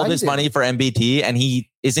paying all this money for MBT and he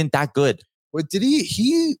isn't that good. What did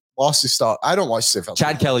he lost his start? I don't watch CFL.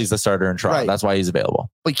 Chad Kelly's the starter in Toronto. Right. That's why he's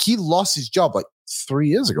available. Like he lost his job like 3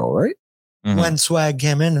 years ago, right? Mm-hmm. When Swag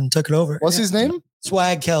came in and took it over. What's his name?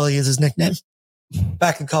 Swag Kelly is his nickname.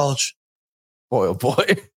 Back in college. Boy, oh boy.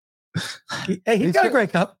 Hey, he's got a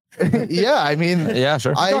great cup. Yeah, I mean, yeah,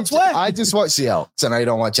 sure. I just watch the Elks and I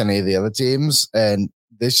don't watch any of the other teams, and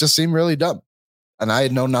this just seemed really dumb. And I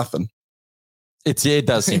know nothing. It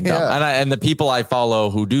does seem dumb. And the people I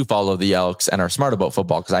follow who do follow the Elks and are smart about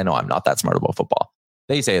football, because I know I'm not that smart about football,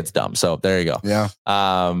 they say it's dumb. So there you go. Yeah.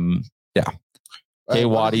 Yeah. K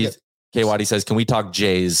Waddy says, can we talk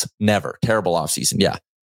Jays? Never. Terrible offseason. Yeah.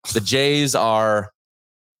 The Jays are,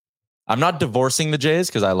 I'm not divorcing the Jays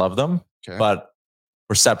because I love them, but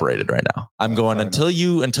we're separated right now. I'm going until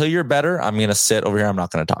you're better. I'm going to sit over here. I'm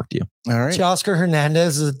not going to talk to you. All right. Teoscar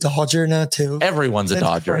Hernandez is a Dodger now too. Everyone's a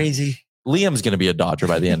Dodger. Crazy. Liam's going to be a Dodger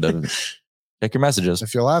by the end of it. Check your messages.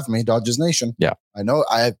 If you'll have me, Dodgers Nation. Yeah. I know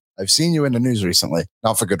I've seen you in the news recently.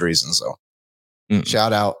 Not for good reasons, though.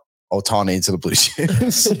 Shout out Ohtani to the Blue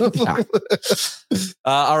Jays.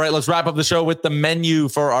 All right, let's wrap up the show with the menu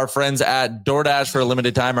for our friends at DoorDash. For a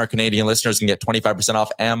limited time, our Canadian listeners can get 25%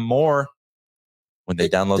 off and more when they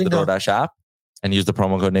download the DoorDash app and use the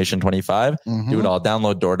promo code Nation25. Do it all.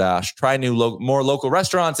 Download DoorDash. Try more local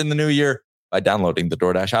restaurants in the new year by downloading the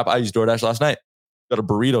DoorDash app. I used DoorDash last night. Got a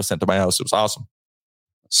burrito sent to my house. It was awesome.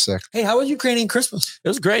 Sick. Hey, how was Ukrainian Christmas? It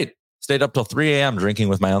was great. Stayed up till 3 a.m. drinking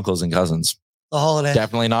with my uncles and cousins. The holiday.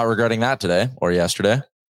 Definitely not regretting that today or yesterday.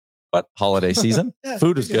 But holiday season.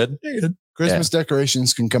 Food was good. Christmas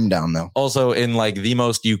decorations can come down though. Also, in like the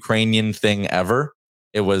most Ukrainian thing ever,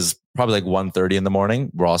 it was probably like 1:30 in the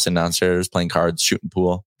morning. We're all sitting downstairs playing cards, shooting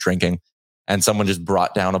pool, drinking. And someone just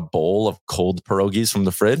brought down a bowl of cold pierogies from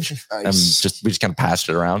the fridge. Nice. And we just kind of passed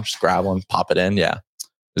it around, just grab one, pop it in. Yeah.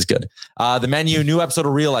 was good. The menu, new episode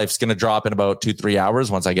of Real Life is going to drop in about 2-3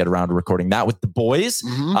 hours once I get around to recording that with the boys.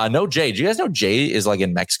 No Jay. Do you guys know Jay is like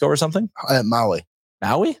in Mexico or something? Maui.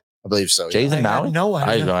 Maui? I believe so. Jay's in Maui? No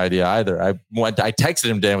I have no idea either. I texted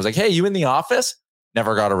him today and was like, hey, you in the office?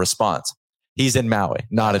 Never got a response. He's in Maui,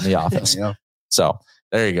 not in the office. Yeah. So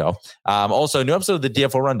there you go. Also, new episode of the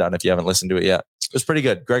DFO Rundown if you haven't listened to it yet. It was pretty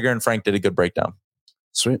good. Gregor and Frank did a good breakdown.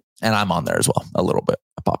 Sweet. And I'm on there as well, a little bit.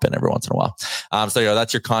 I pop in every once in a while. So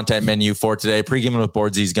that's your content menu for today. Pre-gaming with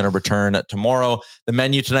Boardsy is going to return tomorrow. The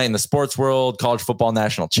menu tonight in the sports world, college football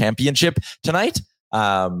national championship tonight.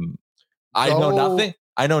 I know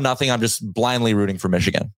nothing. I'm just blindly rooting for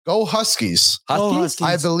Michigan. Go Huskies. Huskies?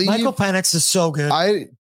 I believe Michael Penix is so good. I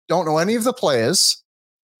don't know any of the players,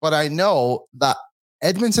 but I know that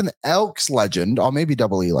Edmonton Elks legend, or maybe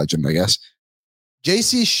Double E legend, I guess,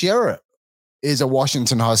 JC Sherritt is a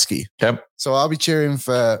Washington Husky. Okay. So I'll be cheering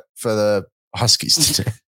for the Huskies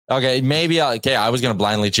today. Okay, maybe I was going to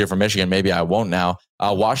blindly cheer for Michigan. Maybe I won't now.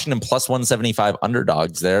 Washington plus 175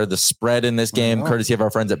 underdogs there. The spread in this game, courtesy of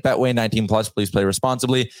our friends at Betway, 19 plus, please play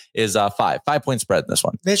responsibly, is 5-point spread in this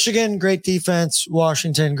one. Michigan, great defense.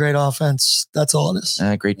 Washington, great offense. That's all it is.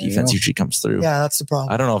 Great defense usually comes through. Yeah, that's the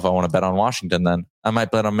problem. I don't know if I want to bet on Washington then. I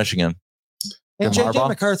might bet on Michigan. And JJ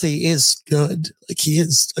McCarthy is good. Like he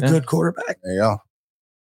is a good quarterback. There you go.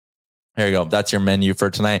 There you go. That's your menu for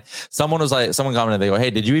tonight. Someone commented, they go, hey,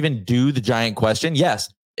 did you even do the giant question?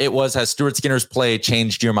 Yes, it was, has Stuart Skinner's play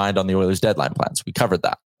changed your mind on the Oilers deadline plans? We covered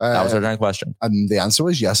that. That was our giant question. And the answer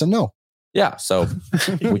was yes and no. Yeah. So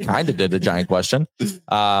we kind of did a giant question.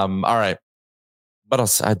 All right. What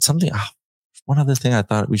else? I had something. One other thing I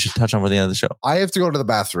thought we should touch on for the end of the show. I have to go to the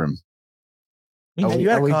bathroom. Are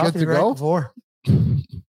we good to go? Before.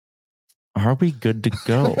 Are we good to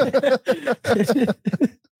go?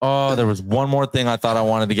 Oh, there was one more thing I thought I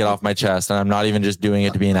wanted to get off my chest, and I'm not even just doing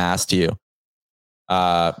it to be an ass to you.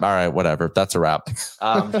 All right, whatever. That's a wrap.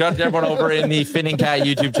 Shout out to everyone over in the Finning Cat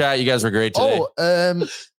YouTube chat. You guys were great today.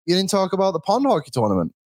 You didn't talk about the pond hockey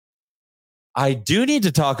tournament. I do need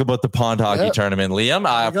to talk about the pond hockey tournament,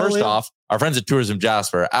 Liam. First off, our friends at Tourism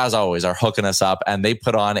Jasper, as always, are hooking us up, and they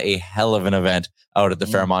put on a hell of an event out at the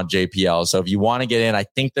Fairmont JPL. So if you want to get in, I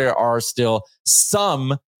think there are still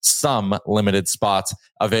some limited spots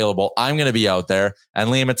available. I'm going to be out there. And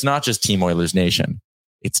Liam, it's not just Team Oilers Nation.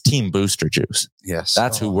 It's Team Booster Juice. Yes.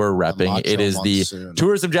 That's who we're repping. It is the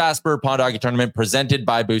Tourism Jasper Pond Hockey Tournament presented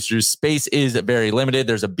by Booster Juice. Space is very limited.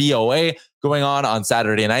 There's a BOA going on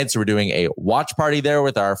Saturday night. So we're doing a watch party there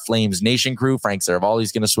with our Flames Nation crew. Frank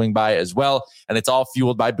Saravalli's going to swing by as well. And it's all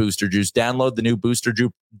fueled by Booster Juice. Download the new Booster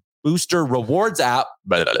Rewards app.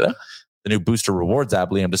 The new Booster Rewards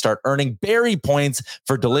app, Liam, to start earning berry points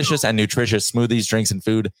for delicious and nutritious smoothies, drinks, and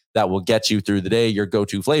food that will get you through the day. Your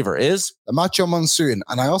go-to flavor is the Macho Monsoon.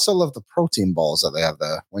 And I also love the protein balls that they have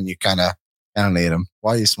there when you kind of need them.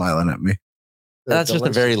 Why are you smiling at me? That's delicious.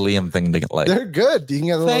 Just a very Liam thing to like. They're good. You can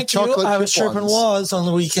get a little chocolate. I was tripping Waz on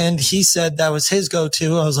the weekend. He said that was his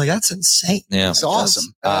go-to. I was like, that's insane. Yeah. It's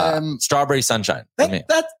awesome. Strawberry sunshine. Yeah.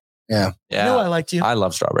 I knew I liked you. I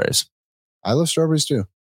love strawberries. I love strawberries too.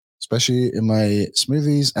 Especially in my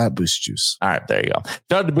smoothies at Boost Juice. All right, there you go.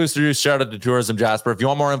 Shout out to Booster Juice. Shout out to Tourism Jasper. If you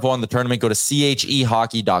want more info on the tournament, go to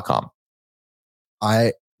chehockey.com.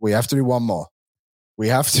 We have to do one more. We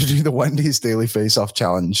have to do the Wendy's Daily Face-Off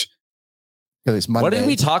Challenge. Because it's Monday. What did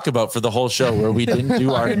we talk about for the whole show where we didn't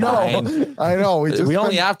do our nine? I know. We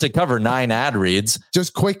only have to cover 9 ad reads.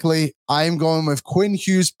 Just quickly, I'm going with Quinn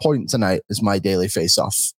Hughes' point tonight as my Daily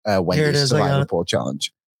Face-Off Wendy's Survivor Pool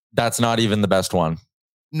Challenge. That's not even the best one.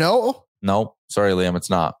 No. Sorry, Liam. It's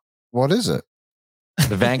not. What is it?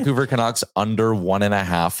 The Vancouver Canucks under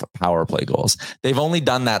 1.5 power play goals. They've only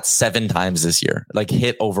done that 7 times this year. Like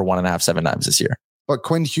hit over 1.5, 7 times this year. But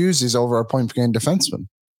Quinn Hughes is over a point per game defenseman.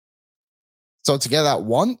 So to get that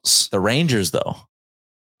once. The Rangers, though.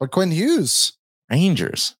 But Quinn Hughes.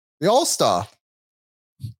 Rangers. The All-Star.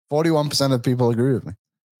 41% of people agree with me.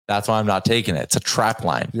 That's why I'm not taking it. It's a trap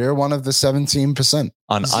line. You're one of the 17%.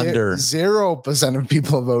 Under 0% of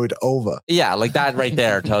people vote over. Yeah, like that right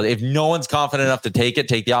there. If no one's confident enough to take it,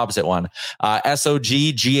 take the opposite one.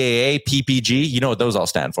 SOG, GAA, PPG. You know what those all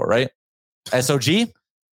stand for, right? SOG?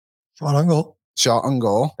 Shot on goal. Shot on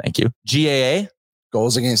goal. Thank you. GAA?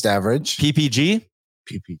 Goals against average. PPG?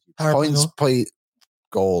 Points per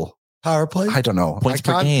goal. Power play? I don't know. Points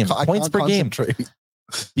per game. Points per game.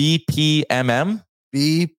 BPMM?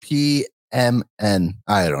 BPMN.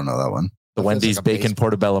 I don't know that one. The Wendy's Bacon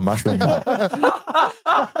Portobello Mushroom.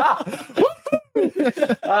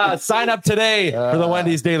 Sign up today for the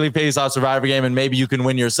Wendy's Daily Face-Off Survivor game, and maybe you can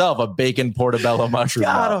win yourself a Bacon Portobello Mushroom.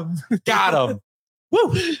 Got him.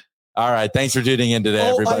 Woo! All right. Thanks for tuning in today,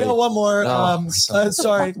 everybody. I got one more.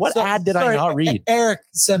 Sorry. What ad did I not read? Eric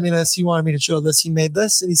sent me this. He wanted me to show this. He made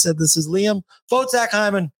this, and he said, "This is Liam. Vote Zach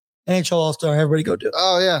Hyman, NHL All-Star. Everybody go do it."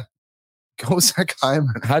 Oh, yeah. Go Zach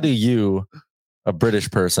Hyman. How do you, a British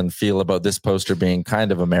person, feel about this poster being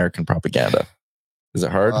kind of American propaganda? Is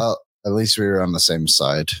it hard? At least we were on the same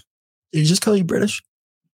side. Did he just call you British?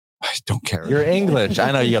 I don't care. You're English.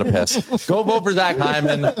 I know you got to piss. Go vote for Zach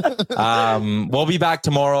Hyman. We'll be back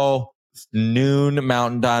tomorrow, noon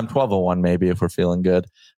Mountain Time, 12:01 maybe if we're feeling good.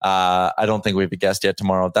 I don't think we have a guest yet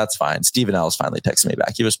tomorrow. That's fine. Stephen Ellis finally texted me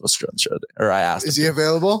back. He was supposed to join the show, or I asked. Is he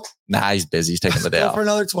available? Nah, he's busy. He's taking the day Go off. for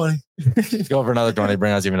another 20. Go for another 20.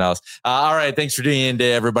 Bring out Stephen Ellis. All right. Thanks for tuning in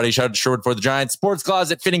today, everybody. Shout out to Sherwood for the Giants, Sports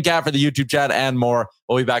Closet, Fitting Cat for the YouTube chat, and more.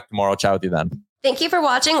 We'll be back tomorrow. Chat with you then. Thank you for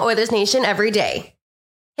watching Oilers Nation every day.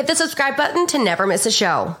 Hit the subscribe button to never miss a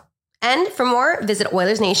show. And for more, visit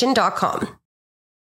OilersNation.com.